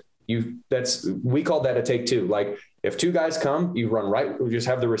 Perfect. We called that a take 2. Like if 2 guys come, you run right. You just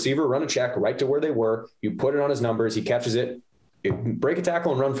have the receiver run a check right to where they were. You put it on his numbers. He catches it, break a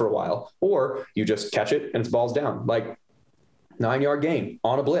tackle and run for a while, or you just catch it and it's balls down. Like 9-yard gain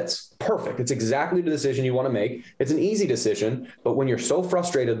on a blitz. Perfect. It's exactly the decision you want to make. It's an easy decision, but when you're so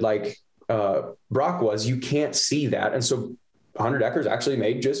frustrated, like Brock was, you can't see that. And so Hunter Dekkers actually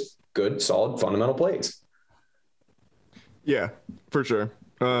made just good, solid, fundamental plays. Yeah, for sure.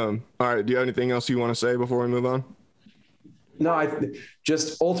 All right. Do you have anything else you want to say before we move on? No, I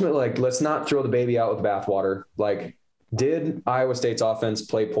just ultimately, like, let's not throw the baby out with the bathwater. Like, did Iowa State's offense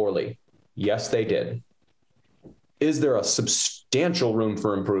play poorly? Yes, they did. Is there a substantial room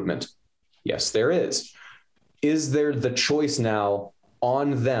for improvement? Yes, there is. Is there the choice now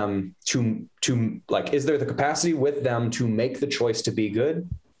on them to like, is there the capacity with them to make the choice to be good?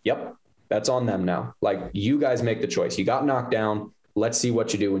 Yep. That's on them now. Like, you guys make the choice. You got knocked down. Let's see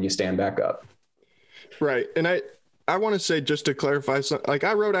what you do when you stand back up. Right. And I want to say, just to clarify something, like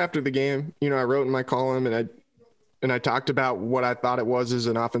I wrote after the game, I wrote in my column and I talked about what I thought it was as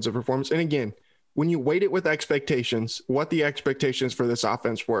an offensive performance. And again, when you weight it with expectations, what the expectations for this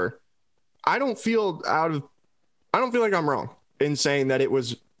offense were, I don't feel like I'm wrong in saying that it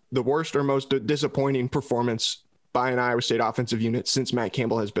was the worst or most disappointing performance by an Iowa State offensive unit since Matt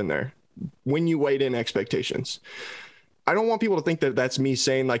Campbell has been there. When you weighed in expectations, I don't want people to think that that's me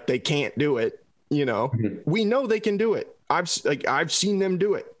saying like they can't do it. We know they can do it. I've seen them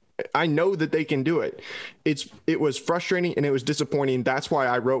do it. I know that they can do it. It was frustrating and it was disappointing. That's why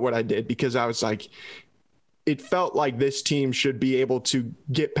I wrote what I did, because I was like, it felt like this team should be able to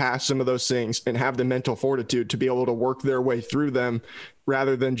get past some of those things and have the mental fortitude to be able to work their way through them,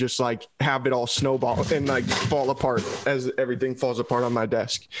 rather than just like have it all snowball and like fall apart as everything falls apart on my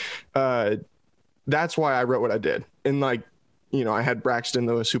desk. That's why I wrote what I did. And like, I had Braxton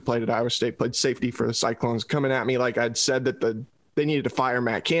Lewis, who played at Iowa State, played safety for the Cyclones, coming at me like I'd said that they needed to fire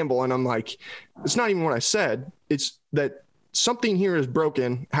Matt Campbell. And I'm like, it's not even what I said. It's that something here is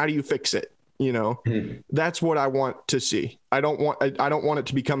broken. How do you fix it? That's what I want to see. I don't want it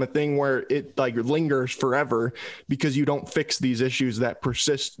to become a thing where it like lingers forever because you don't fix these issues that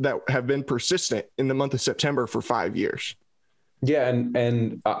have been persistent in the month of September for 5 years. Yeah.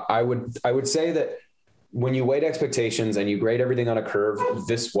 And I would say that when you weight expectations and you grade everything on a curve,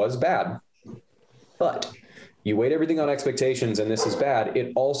 this was bad, but you weight everything on expectations and this is bad.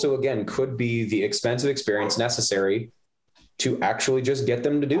 It also, again, could be the expensive experience necessary to actually just get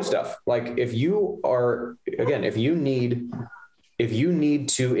them to do stuff. Like if you need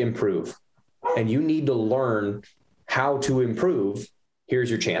to improve and you need to learn how to improve, here's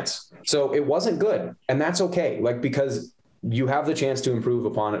your chance. So it wasn't good, and that's okay. Like, because you have the chance to improve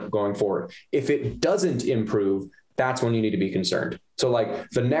upon it going forward. If it doesn't improve, that's when you need to be concerned. So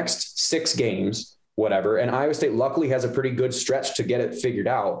like the next 6 games, whatever, and Iowa State luckily has a pretty good stretch to get it figured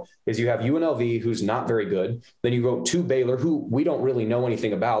out, is you have UNLV, who's not very good. Then you go to Baylor, who we don't really know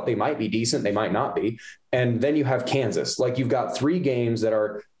anything about. They might be decent, they might not be. And then you have Kansas. Like, you've got 3 games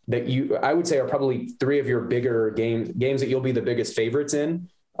I would say are probably 3 of your bigger games that you'll be the biggest favorites in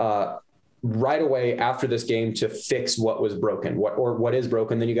right away after this game to fix what was broken, what is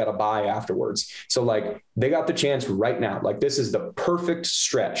broken. Then you got to buy afterwards. So like, they got the chance right now. Like, this is the perfect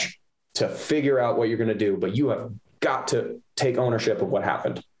stretch to figure out what you're going to do, but you have got to take ownership of what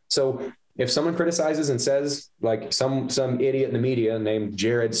happened. So if someone criticizes and says, like some idiot in the media named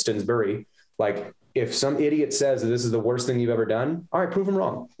Jared Stinsbury, like if some idiot says that this is the worst thing you've ever done, all right, prove them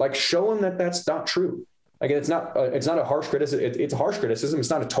wrong. Like, show them that that's not true. Like, it's not a harsh criticism. It's a harsh criticism.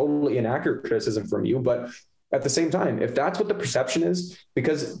 It's not a totally inaccurate criticism from you, but at the same time, if that's what the perception is,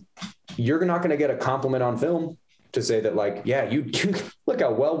 because you're not going to get a compliment on film to say that, like, yeah, you look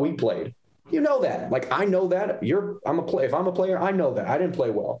how well we played. You know that. Like, I know that. If I'm a player, I know that I didn't play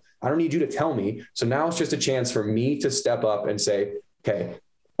well. I don't need you to tell me. So now it's just a chance for me to step up and say, okay,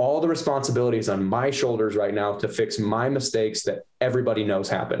 all the responsibility is on my shoulders right now to fix my mistakes that everybody knows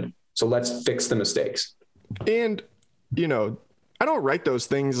happened. So let's fix the mistakes. And, I don't write those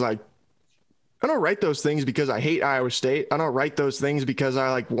things because I hate Iowa State. I don't write those things because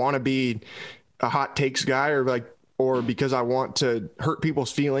I like want to be a hot takes guy or because I want to hurt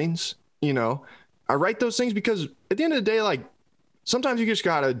people's feelings. I write those things because at the end of the day, like, sometimes you just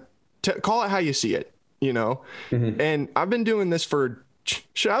gotta call it how you see it, Mm-hmm. And I've been doing this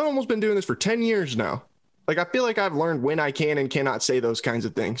I've almost been doing this for 10 years now. Like, I feel like I've learned when I can and cannot say those kinds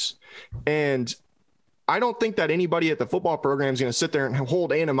of things. And I don't think that anybody at the football program is going to sit there and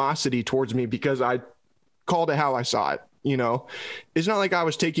hold animosity towards me because I called it how I saw it. It's not like I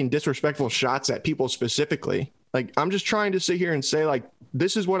was taking disrespectful shots at people specifically. Like, I'm just trying to sit here and say, like,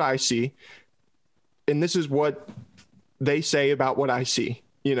 this is what I see. And this is what they say about what I see,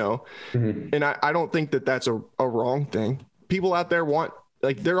 Mm-hmm. And I don't think that that's a wrong thing. People out there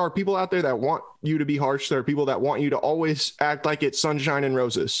there are people out there that want you to be harsh. There are people that want you to always act like it's sunshine and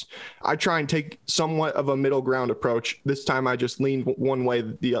roses. I try and take somewhat of a middle ground approach. This time I just lean one way,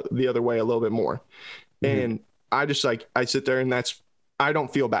 the other way a little bit more. Mm-hmm. And I sit there and I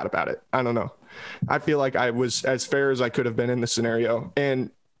don't feel bad about it. I don't know. I feel like I was as fair as I could have been in the scenario. And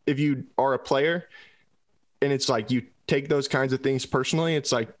if you are a player and it's like you take those kinds of things personally,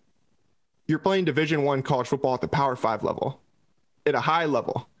 it's like you're playing Division I college football at the Power 5 level, at a high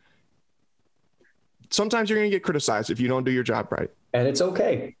level. sometimes you're going to get criticized if you don't do your job right. And it's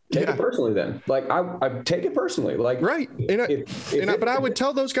okay. Take it personally then. Like I take it personally. Like, right. But I would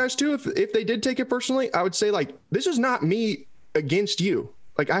tell those guys too, if they did take it personally, I would say like, this is not me against you.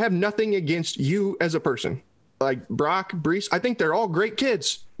 Like I have nothing against you as a person. Like Brock, Breece, I think they're all great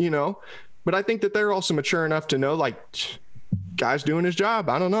kids, but I think that they're also mature enough to know like guy's doing his job.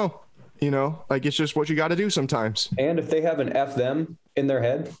 I don't know, like it's just what you got to do sometimes. And if they have an F them in their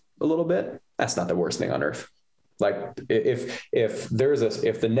head a little bit, that's not the worst thing on earth. Like if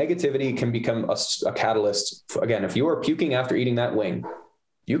the negativity can become a catalyst, again, if you are puking after eating that wing,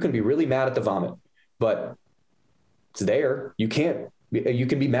 you can be really mad at the vomit, but it's there. You can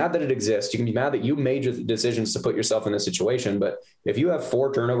be mad that it exists. You can be mad that you made your decisions to put yourself in this situation. But if you have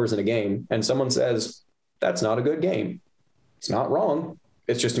 4 turnovers in a game and someone says, that's not a good game, it's not wrong.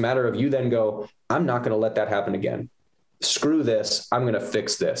 It's just a matter of you then go, I'm not going to let that happen again. Screw this. I'm going to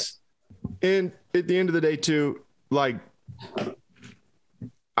fix this. And at the end of the day too, like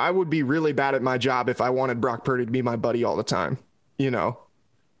I would be really bad at my job if I wanted Brock Purdy to be my buddy all the time,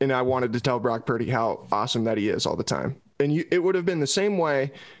 and I wanted to tell Brock Purdy how awesome that he is all the time. And it would have been the same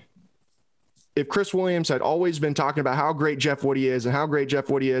way if Chris Williams had always been talking about how great Jeff Woody is and how great Jeff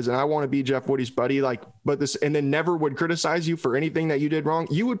Woody is. And I want to be Jeff Woody's buddy, and then never would criticize you for anything that you did wrong.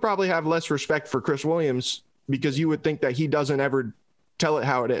 You would probably have less respect for Chris Williams because you would think that he doesn't ever tell it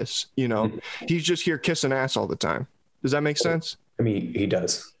how it is. He's just here kissing ass all the time. Does that make sense? I mean, he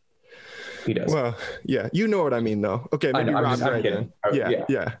does. He does. Well, yeah, you know what I mean, though. Okay, maybe Rob Gray then.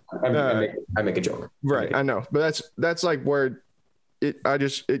 Yeah. I make a joke. Right, I know, but that's like where I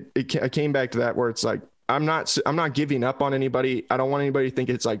came back to that where it's like I'm not giving up on anybody. I don't want anybody to think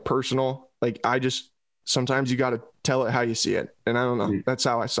it's like personal. Like sometimes you got to tell it how you see it, and I don't know. That's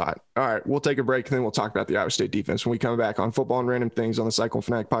how I saw it. All right, we'll take a break and then we'll talk about the Iowa State defense when we come back on Football and Random Things on the Cyclone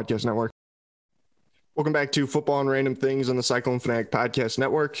Fanatic Podcast Network. Welcome back to Football and Random Things on the Cyclone Fanatic Podcast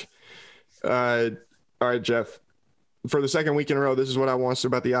Network. All right, Jeff, for the second week in a row, this is what I want to say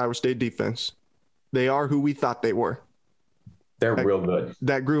about the Iowa State defense. They are who we thought they were. They're real good.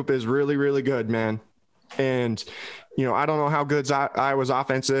 That group is really, really good, man. And, I don't know how good Iowa's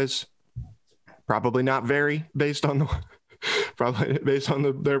offense is. Probably not very based on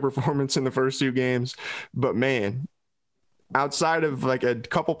their performance in the first 2 games. But man, outside of like a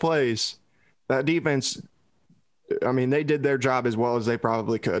couple plays, that defense, I mean, they did their job as well as they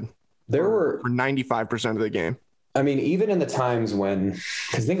probably could. There were for 95% of the game. I mean, even in the times when,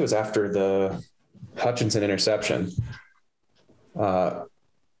 I think it was after the Hutchinson interception, Iowa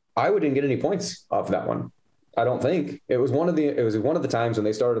didn't get any points off that one. I don't think it was one of the times when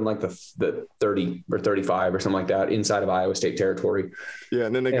they started in like the 30 or 35 or something like that inside of Iowa State territory. Yeah.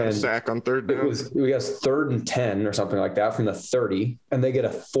 And then they got a sack on third down. We got 3rd and 10 or something like that from the 30, and they get a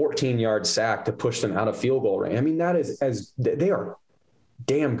 14-yard sack to push them out of field goal range. I mean, they are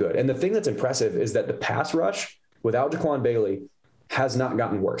damn good. And the thing that's impressive is that the pass rush without Jaquan Bailey has not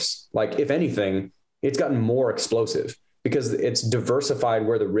gotten worse. Like if anything, it's gotten more explosive because it's diversified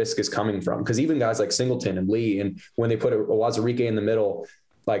where the risk is coming from. Because even guys like Singleton and Lee, and when they put a Wazirike in the middle,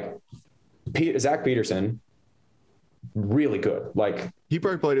 like Zach Peterson, really good. Like he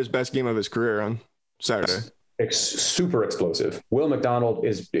probably played his best game of his career on Saturday. Super explosive. Will McDonald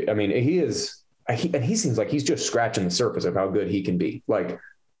he seems like he's just scratching the surface of how good he can be. Like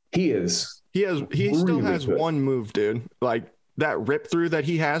he really still has good. One move, dude. Like that rip through that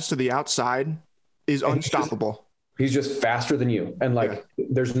he has to the outside is unstoppable. He's just faster than you. And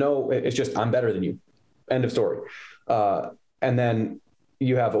it's just, I'm better than you. End of story. And then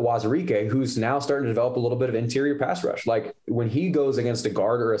you have Wazirike, who's now starting to develop a little bit of interior pass rush. Like when he goes against a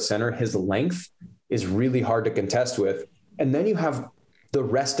guard or a center, his length is really hard to contest with. And then you have the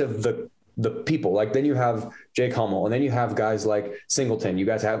rest of the people. Like then you have Jake Hummel, and then you have guys like Singleton. You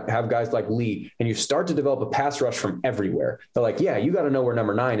guys have guys like Lee, and you start to develop a pass rush from everywhere. They're like, yeah, you got to know where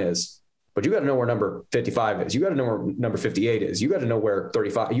number 9 is. But you got to know where number 55 is. You got to know where number 58 is. You got to know where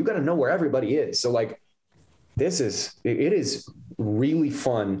 35, you got to know where everybody is. So like, it is really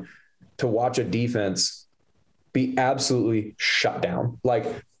fun to watch a defense be absolutely shut down. Like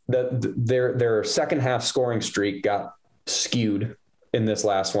their second half scoring streak got skewed in this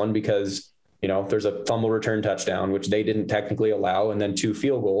last one because, there's a fumble return touchdown, which they didn't technically allow. And then 2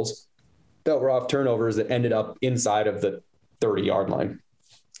 field goals that were off turnovers that ended up inside of the 30-yard line.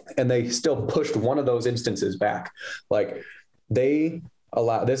 And they still pushed one of those instances back. Like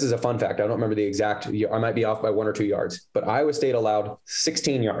this is a fun fact. I don't remember the exact, I might be off by 1 or 2 yards, but Iowa State allowed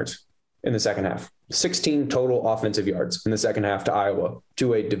 16 yards in the second half, 16 total offensive yards in the second half to Iowa,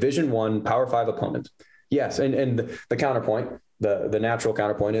 to a Division I Power 5 opponent. Yes. And the counterpoint, the natural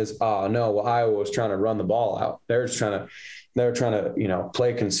counterpoint is, oh no, well, Iowa was trying to run the ball out. They're trying to,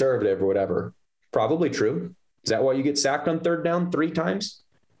 play conservative or whatever. Probably true. Is that why you get sacked on third down 3 times?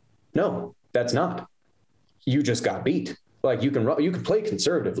 No, that's not. You just got beat. Like you can play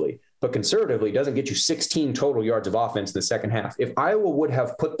conservatively, but conservatively doesn't get you 16 total yards of offense in the second half. If Iowa would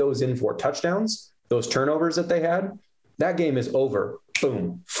have put those in for touchdowns, those turnovers that they had, that game is over.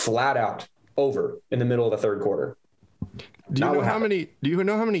 Boom, flat out over in the middle of the third quarter. Do you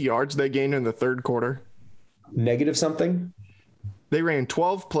know how many yards they gained in the third quarter? Negative something. They ran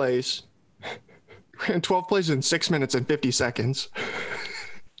 12 plays. Ran 12 plays in 6 minutes and 50 seconds.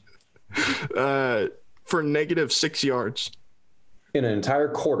 For negative 6 yards. In an entire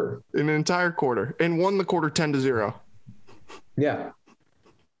quarter. And won the quarter 10-0. Yeah.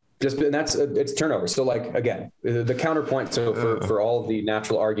 It's turnover. So like, again, the counterpoint. So for all of the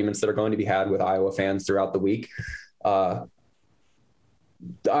natural arguments that are going to be had with Iowa fans throughout the week, the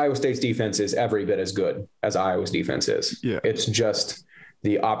Iowa State's defense is every bit as good as Iowa's defense is. Yeah. It's just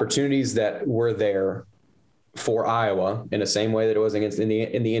the opportunities that were there for Iowa in the same way that it was against in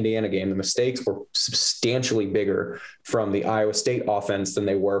the Indiana game. The mistakes were substantially bigger from the Iowa State offense than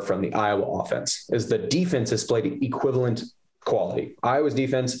they were from the Iowa offense, as the defense has played equivalent quality. Iowa's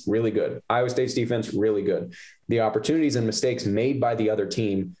defense, really good. Iowa State's defense, really good. The opportunities and mistakes made by the other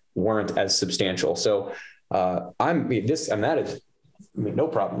team weren't as substantial. So no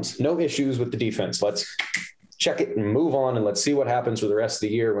problems, no issues with the defense. Let's check it and move on, and let's see what happens for the rest of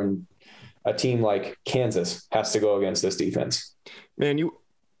the year when a team like Kansas has to go against this defense. Man, you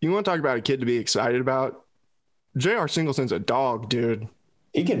want to talk about a kid to be excited about? J.R. Singleton's a dog, dude.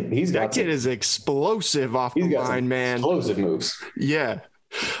 That kid is explosive off the line, man. Explosive moves. Yeah.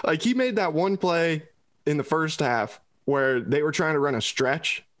 Like he made that one play in the first half where they were trying to run a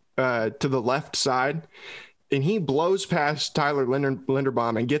stretch to the left side, and he blows past Tyler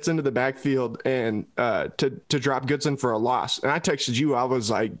Linderbaum and gets into the backfield and to drop Goodson for a loss. And I texted you, I was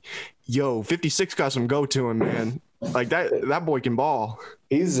like, yo, 56 got some go to him, man. Like that boy can ball.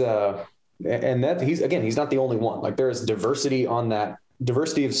 He's not the only one. Like there's diversity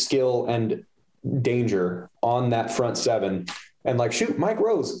of skill and danger on that front seven. And like, shoot, Mike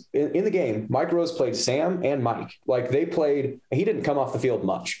Rose in the game, Mike Rose played Sam and Mike. Like he didn't come off the field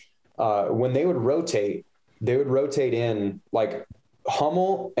much. When they would rotate in, like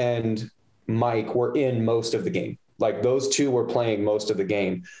Hummel and Mike were in most of the game. Like those two were playing most of the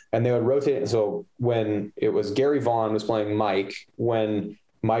game, and they would rotate. So when it was Gary Vaughn was playing Mike, when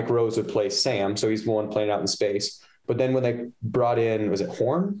Mike Rose would play Sam, so he's the one playing out in space. But then when they brought in, was it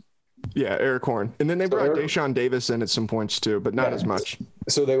Horn? Yeah, Eric Horn. And then they brought Deshaun Davis in at some points too, but not as much.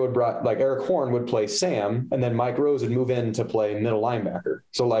 So they would like Eric Horn would play Sam, and then Mike Rose would move in to play middle linebacker.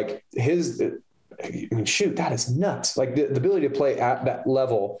 So like that is nuts. Like the ability to play at that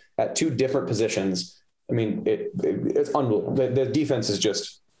level at two different positions. I mean, it's unbelievable. The defense is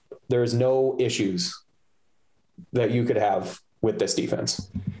just, there's no issues that you could have with this defense.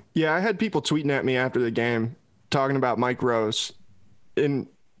 Yeah, I had people tweeting at me after the game talking about Mike Rose and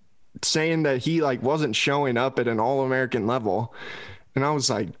saying that he like wasn't showing up at an All-American level. And I was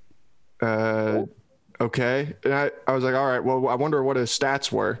like, okay. And I was like, all right, well, I wonder what his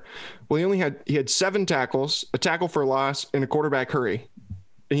stats were. Well, he had 7 tackles, a tackle for loss, and a quarterback hurry.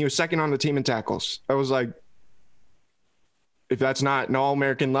 And he was second on the team in tackles. I was like, if that's not an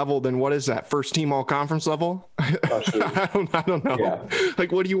All-American level, then what is that? First team All-Conference level? I don't know. Yeah.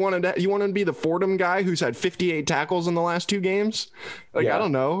 Like, what do you want to? You want to be the Fordham guy who's had 58 tackles in the last 2 games? Like, yeah. I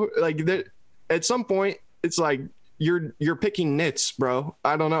don't know. Like, at some point, it's like you're picking nits, bro.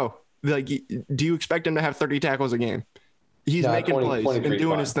 I don't know. Like, do you expect him to have 30 tackles a game? He's making plays and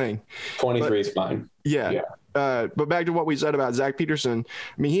doing his thing. 23 is fine. Yeah. But back to what we said about Zach Peterson.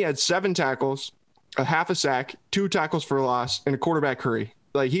 I mean, he had 7 tackles, a half a sack, 2 tackles for loss, and a quarterback hurry.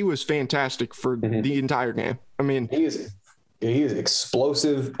 Like, he was fantastic for the entire game. I mean, he is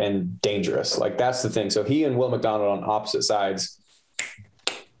explosive and dangerous. Like, that's the thing. So he and Will McDonald on opposite sides.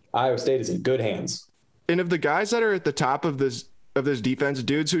 Iowa State is in good hands. And of the guys that are at the top of this defense,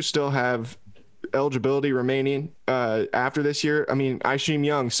 dudes who still have eligibility remaining after this year, I mean, Isheem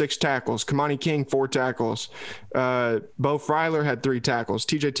Young, 6 tackles, Kamani King, 4 tackles, Bo Freiler had 3 tackles,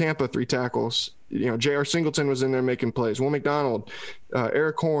 TJ Tampa 3 tackles, J.R. Singleton was in there making plays, Will McDonald,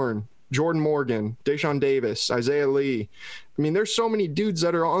 Eric Horn, Jordan Morgan, Deshaun Davis, Isaiah Lee. I mean, there's so many dudes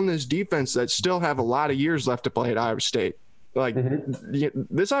that are on this defense that still have a lot of years left to play at Iowa State. Like,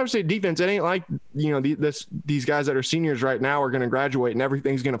 this Iowa State defense, it ain't like, these guys that are seniors right now are going to graduate and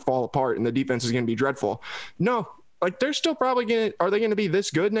everything's going to fall apart and the defense is going to be dreadful. No, like, they're still probably are they going to be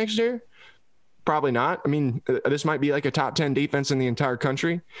this good next year? Probably not. I mean, this might be like a top 10 defense in the entire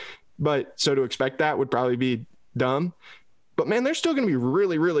country, but so to expect that would probably be dumb. But man, they're still going to be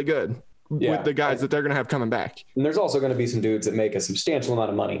really, really good with the guys that they're going to have coming back. And there's also going to be some dudes that make a substantial amount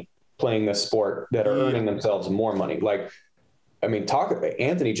of money playing this sport that are earning themselves more money. Like, I mean,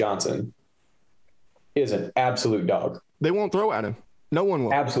 Anthony Johnson is an absolute dog. They won't throw at him. No one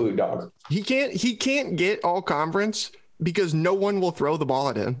will. Absolute dog. He can't get all conference because no one will throw the ball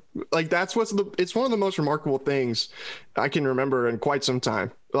at him. Like it's one of the most remarkable things I can remember in quite some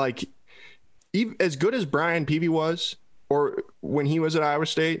time. Like even as good as Brian Peavy was, or when he was at Iowa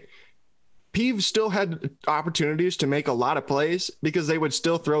State, Peave still had opportunities to make a lot of plays because they would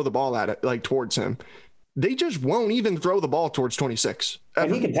still throw the ball at it, like towards him. They just won't even throw the ball towards 26. Ever.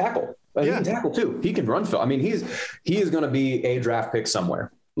 And he can tackle. He can tackle too. He can run. I mean, he is going to be a draft pick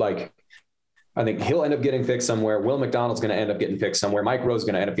somewhere. Like, I think he'll end up getting picked somewhere. Will McDonald's going to end up getting picked somewhere. Mike Rose is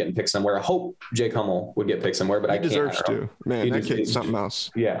going to end up getting picked somewhere. I hope Jake Hummel would get picked somewhere, but he deserves to. Man, that kid's something else.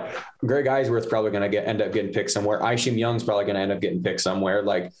 Yeah. Greg Eisworth's probably going to end up getting picked somewhere. Isham Young's probably going to end up getting picked somewhere.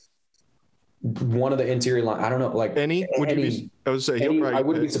 Like, one of the interior line, I don't know, like I wouldn't be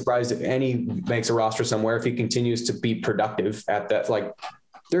surprised if any makes a roster somewhere if he continues to be productive at that. Like,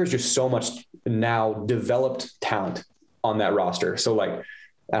 there's just so much now developed talent on that roster. So like,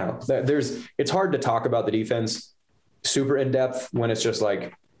 I don't know, it's hard to talk about the defense super in depth when it's just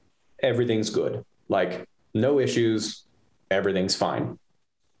like, everything's good, like no issues, everything's fine.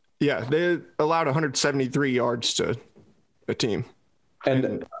 Yeah. They allowed 173 yards to a team.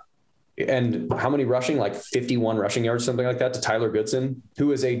 And how many rushing, like 51 rushing yards, something like that, to Tyler Goodson,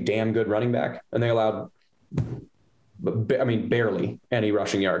 who is a damn good running back. And they allowed, barely any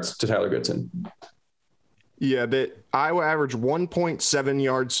rushing yards to Tyler Goodson. Yeah, Iowa averaged 1.7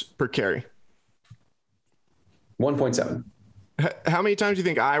 yards per carry. 1.7. How many times do you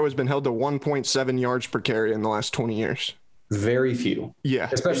think Iowa's been held to 1.7 yards per carry in the last 20 years? Very few. Yeah.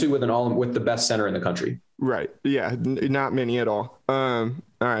 Especially with the best center in the country. Right. Yeah. Not many at all. All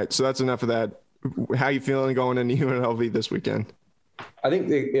right. So that's enough of that. How you feeling going into UNLV this weekend? I think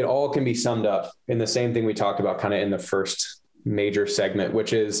it all can be summed up in the same thing we talked about kind of in the first major segment,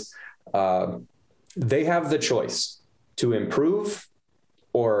 which is they have the choice to improve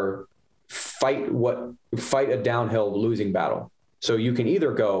or fight a downhill losing battle. So you can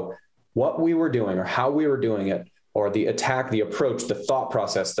either go what we were doing or how we were doing it, or the attack, the approach, the thought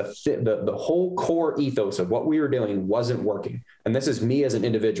process, the whole core ethos of what we were doing wasn't working. And this is me as an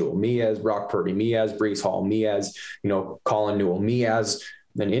individual, me as Brock Purdy, me as Breece Hall, me as, Colin Newell, me as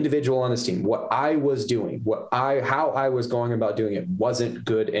an individual on this team. What I was doing, how I was going about doing it wasn't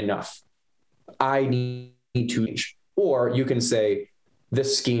good enough. I need to change. Or you can say,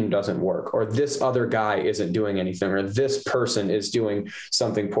 this scheme doesn't work, or this other guy isn't doing anything, or this person is doing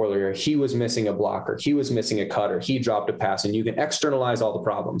something poorly, or he was missing a blocker, he was missing a cutter, he dropped a pass, and you can externalize all the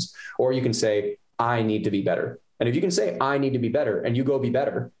problems. Or you can say, I need to be better. And if you can say, I need to be better, and you go be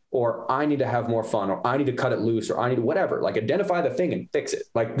better, or I need to have more fun, or I need to cut it loose, or I need to whatever, like identify the thing and fix it.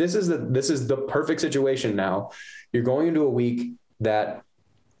 Like this is the perfect situation now. You're going into a week that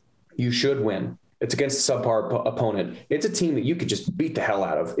you should win. It's against a subpar opponent. It's a team that you could just beat the hell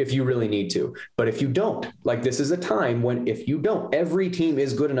out of if you really need to. But if you don't, like this is a time when if you don't, every team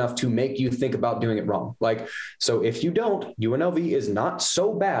is good enough to make you think about doing it wrong. Like, so if you don't, UNLV is not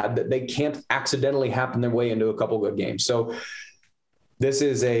so bad that they can't accidentally happen their way into a couple good games. So this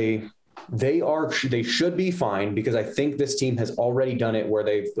is they should be fine, because I think this team has already done it where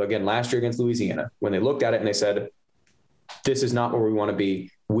again, last year against Louisiana, when they looked at it and they said, this is not where we want to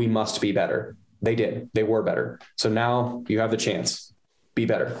be. We must be better. They did. They were better. So now you have the chance. Be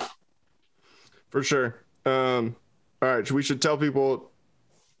better. For sure. All right. We should tell people,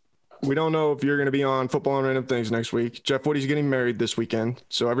 we don't know if you're going to be on Football and Random Things next week. Jeff Woody's getting married this weekend.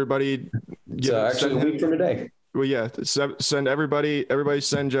 So everybody. It's actually a week from today. Well, yeah. Send everybody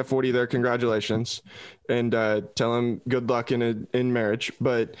send Jeff Woody their congratulations and tell him good luck in marriage.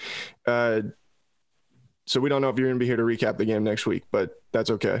 But so we don't know if you're going to be here to recap the game next week, but that's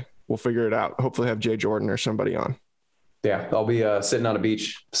okay. We'll figure it out. Hopefully have Jay Jordan or somebody on. Yeah, I'll be sitting on a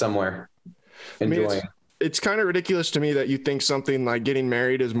beach somewhere enjoying. I mean, it's kind of ridiculous to me that you think something like getting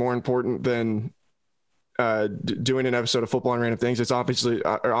married is more important than doing an episode of Football and Random Things. It's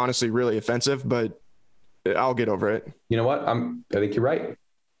honestly really offensive, but I'll get over it. You know what? I think you're right. I'm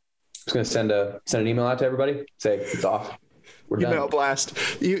just going to send an email out to everybody. Say it's off. We're email done.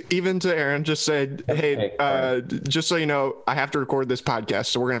 Blast. Even to Aaron, just said, hey, just so you know, I have to record this podcast,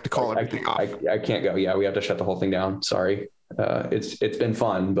 so we're gonna have to call everything off. I can't go. Yeah, we have to shut the whole thing down. Sorry. It's been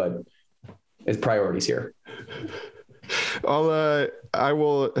fun, but it's priorities here. I'll I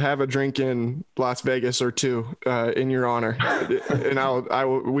will have a drink in Las Vegas or two in your honor,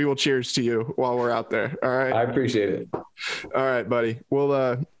 and we will cheers to you while we're out there. All right. I appreciate it. All right, buddy.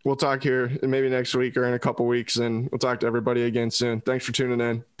 We'll talk here maybe next week or in a couple weeks, and we'll talk to everybody again soon. Thanks for tuning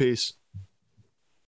in. Peace.